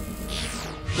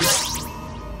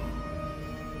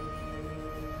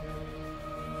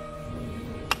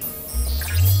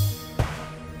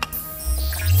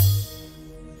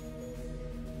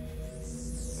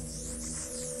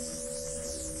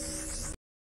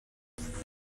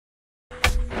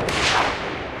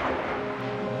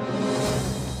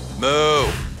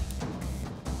 Move.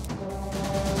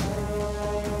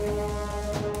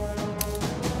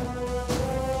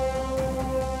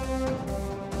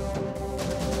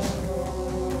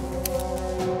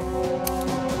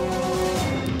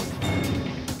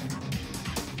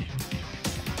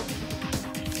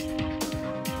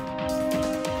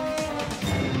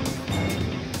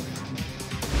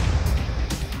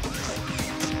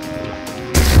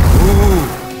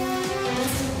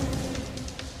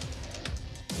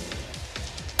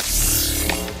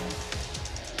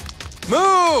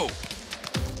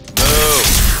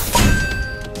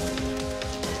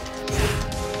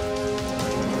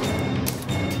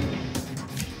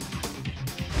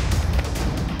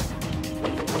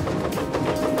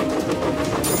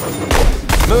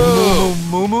 Move!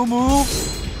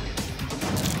 Move!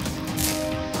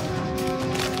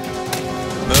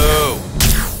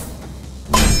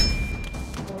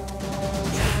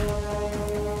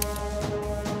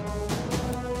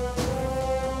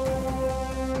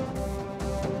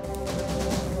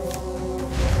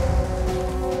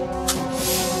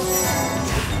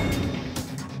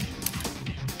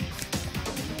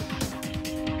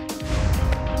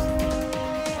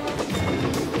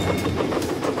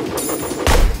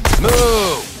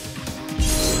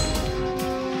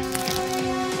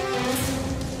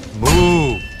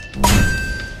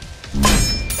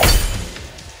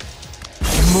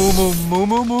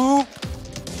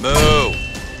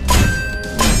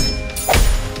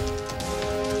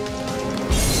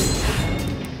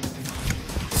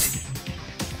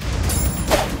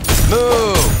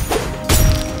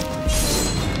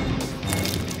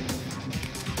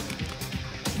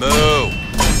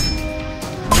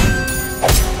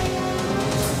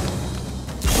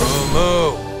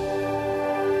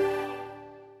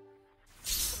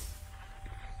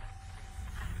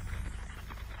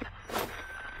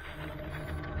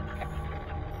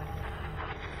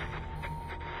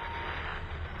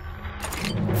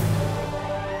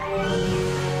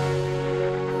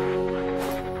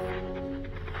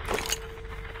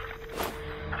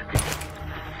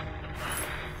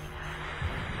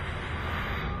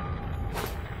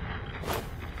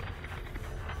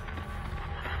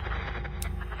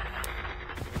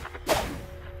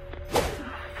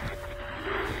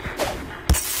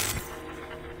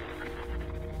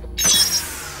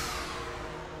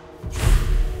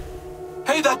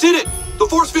 Okay, that did it! The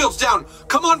force field's down!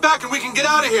 Come on back and we can get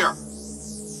out of here!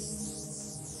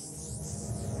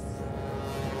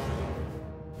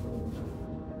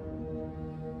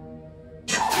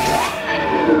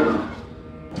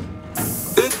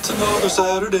 It's another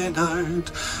Saturday night.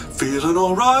 Feeling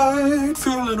alright,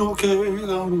 feeling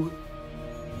okay.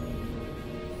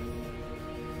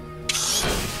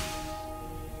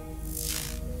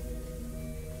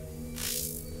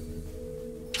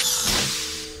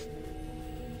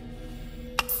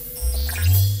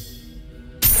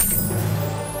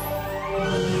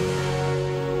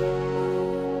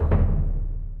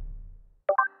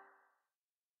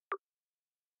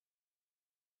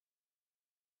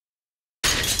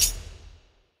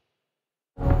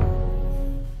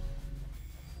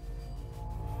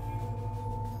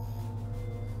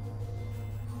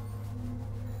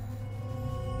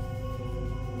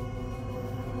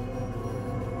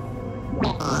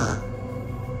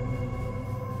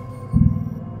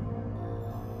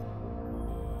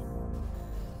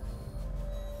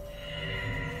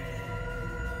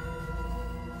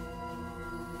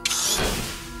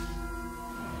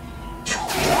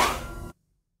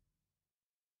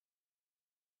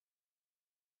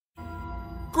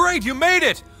 Great, you made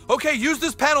it! Okay, use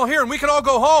this panel here and we can all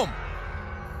go home.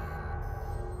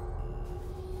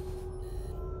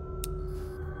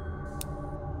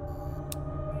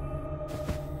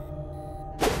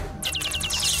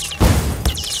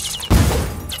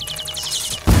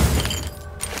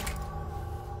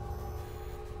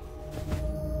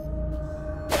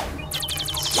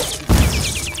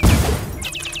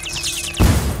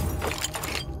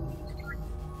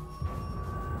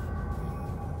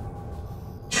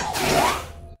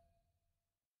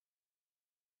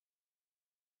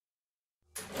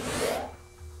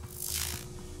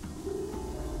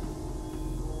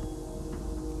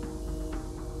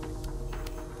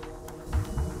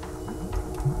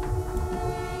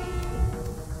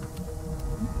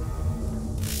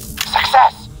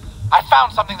 Success! I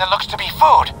found something that looks to be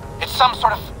food. It's some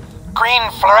sort of green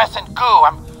fluorescent goo.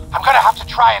 I'm gonna have to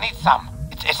try and eat some.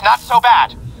 It's not so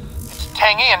bad. It's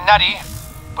tangy and nutty.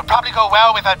 Would probably go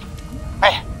well with a...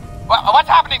 Hey, what's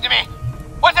happening to me?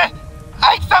 What's it?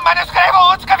 Ich soll meine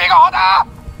Skrivbordsgewicht oder?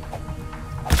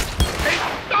 Ich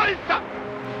sollte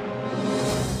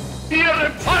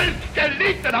Ihrem Volk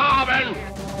gelitten haben!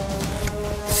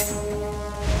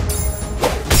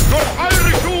 Durch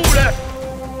eure Schule!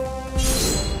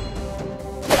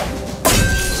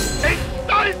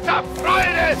 Stolzer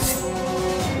Freude!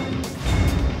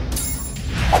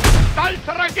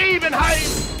 Stolzer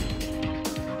Ergebenheit!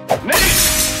 Nicht!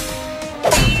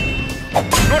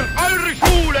 Durch eure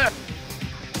Schule!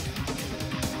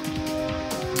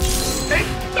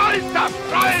 Stolzer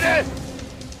Freude!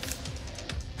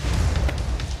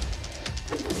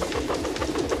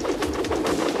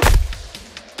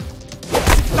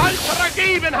 Stolzer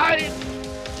Ergebenheit!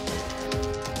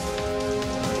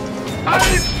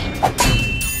 Stolz!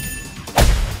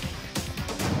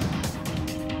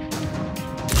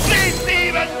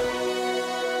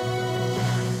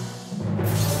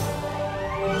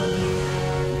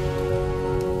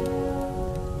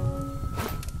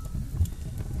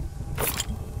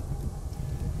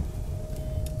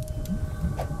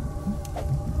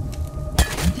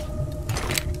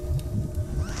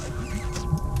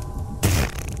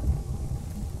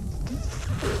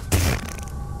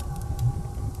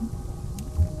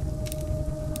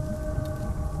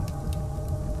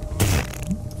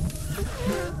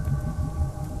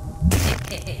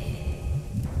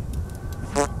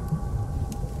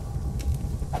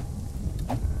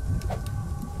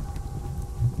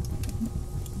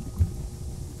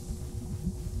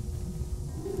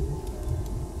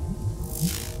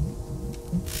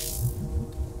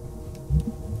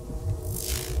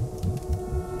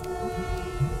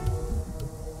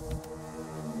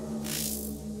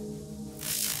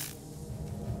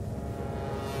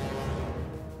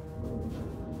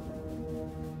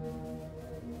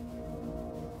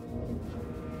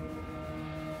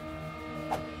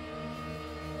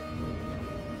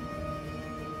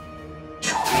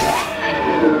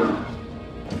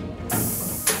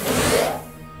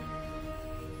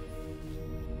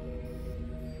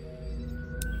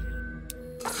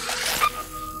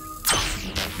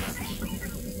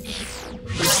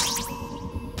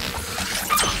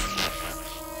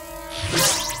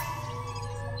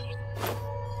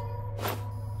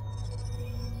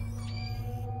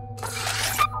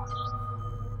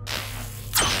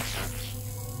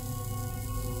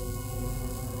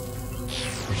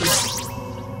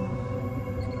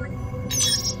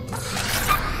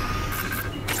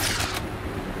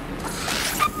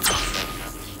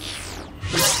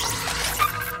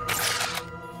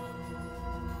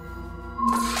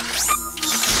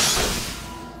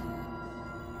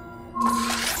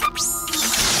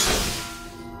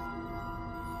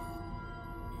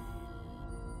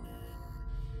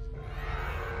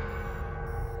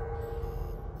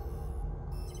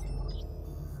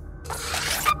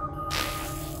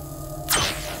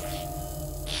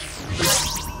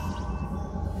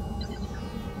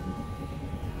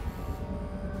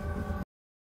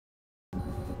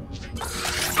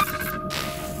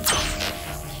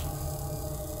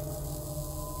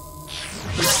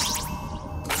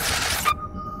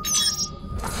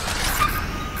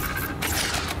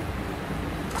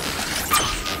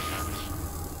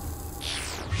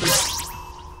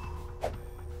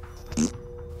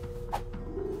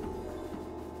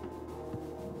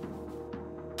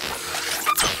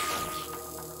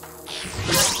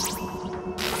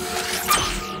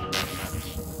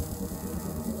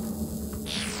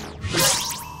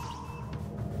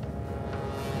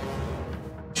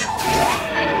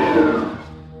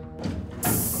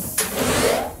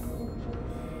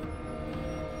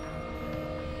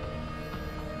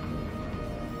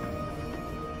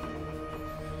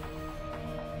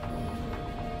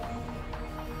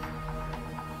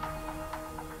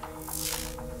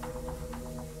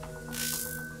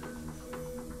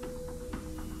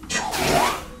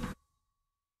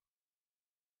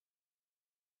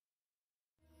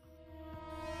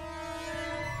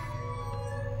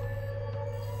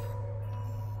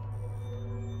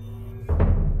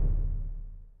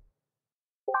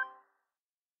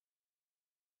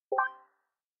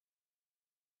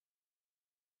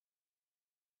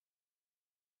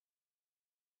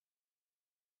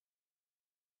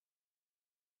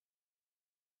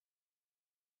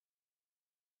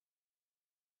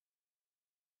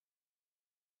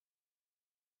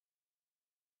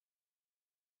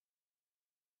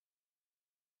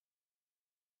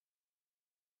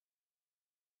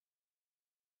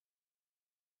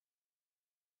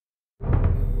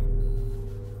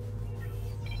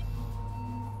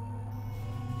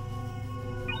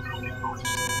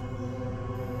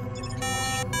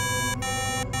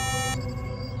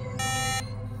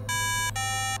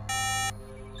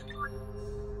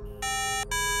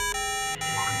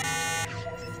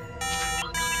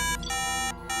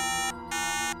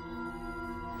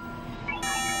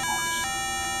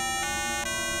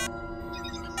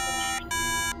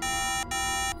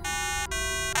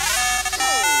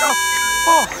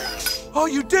 Oh,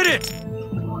 you did it!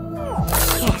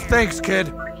 Oh, thanks,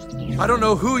 kid. I don't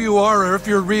know who you are or if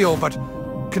you're real, but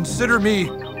consider me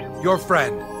your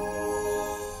friend.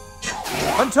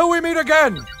 Until we meet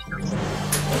again!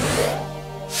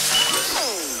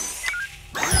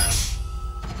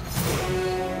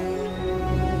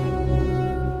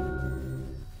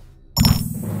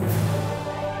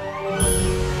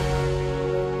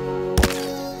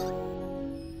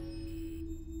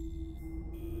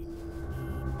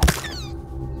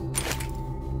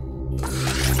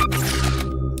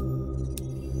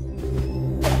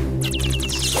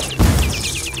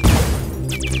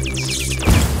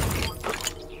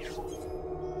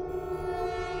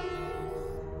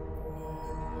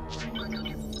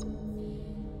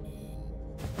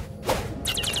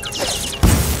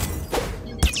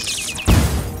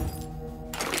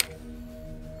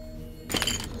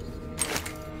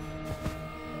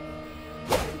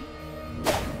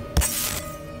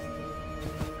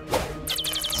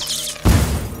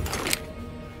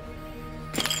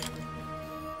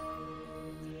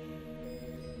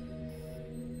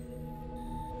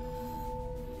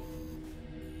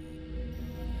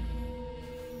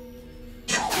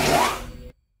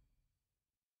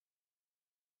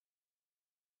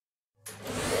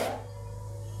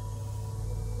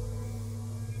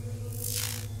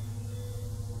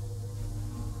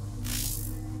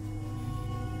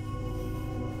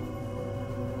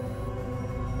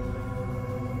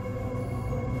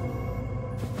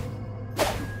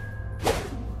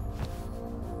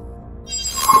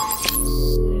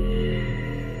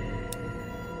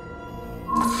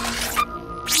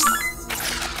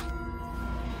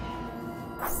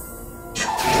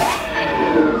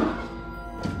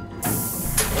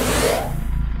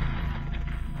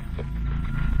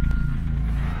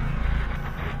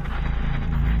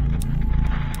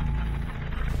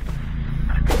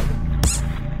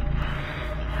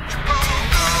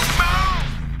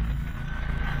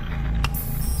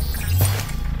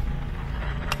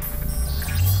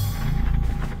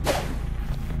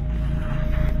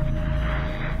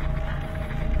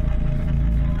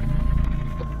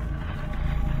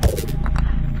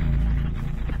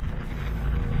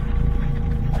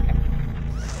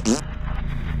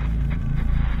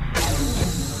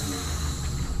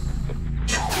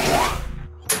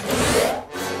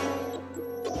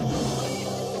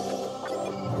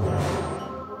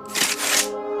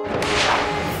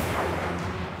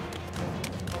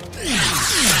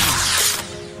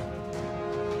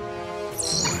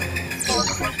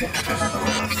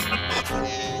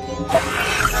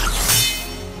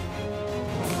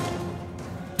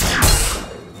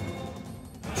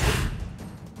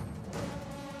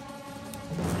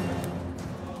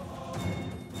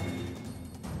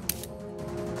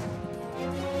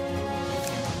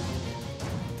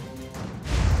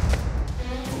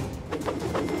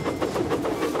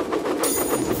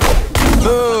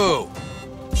 Boo!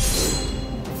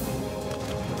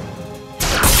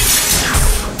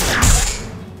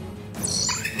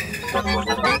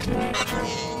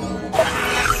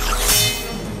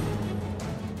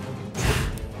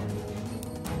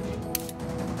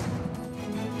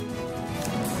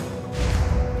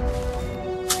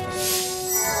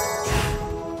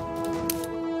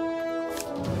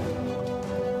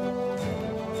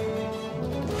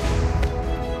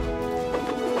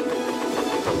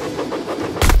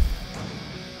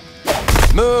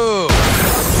 Moo!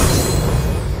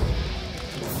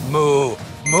 Moo!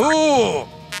 Moo!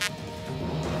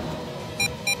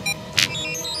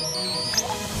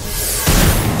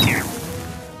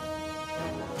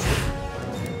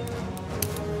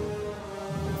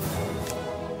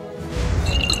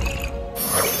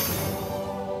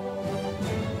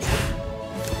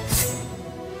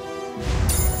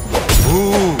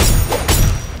 Ooh!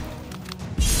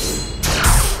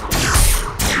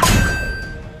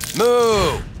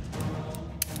 Moo!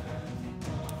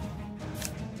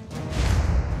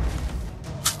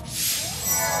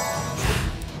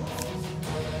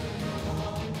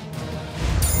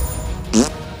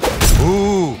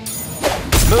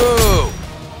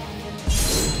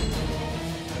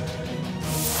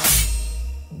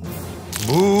 Ooh! Moo!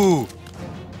 Moo! Moo!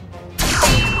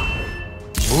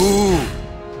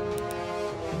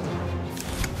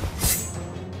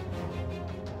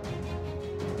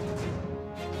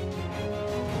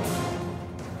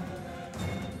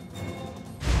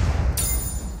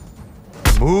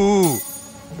 Moo! Moo!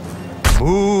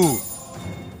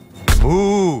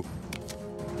 Moo!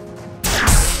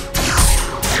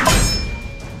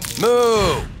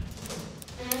 Moo!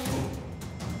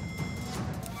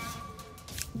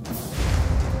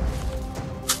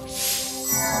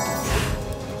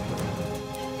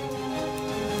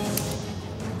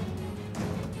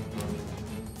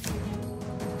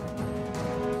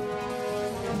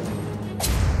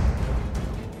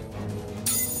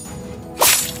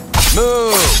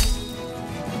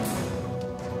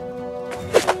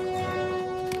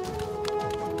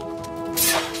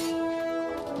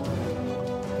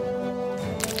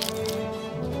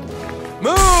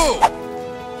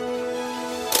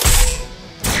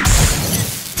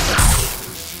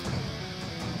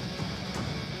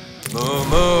 Moo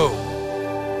moo.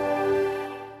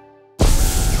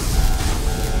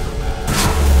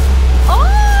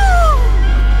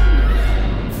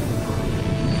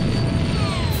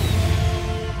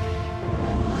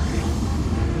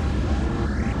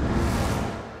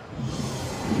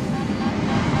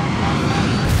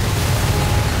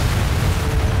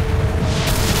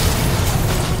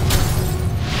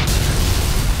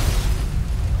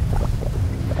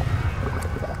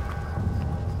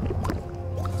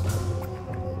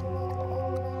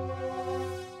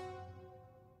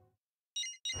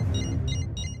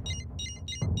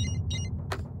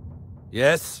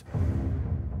 Yes?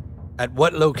 At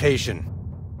what location?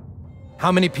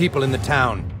 How many people in the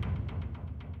town?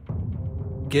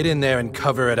 Get in there and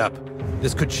cover it up.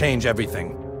 This could change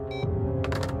everything.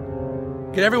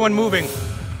 Get everyone moving.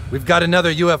 We've got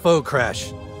another UFO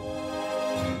crash.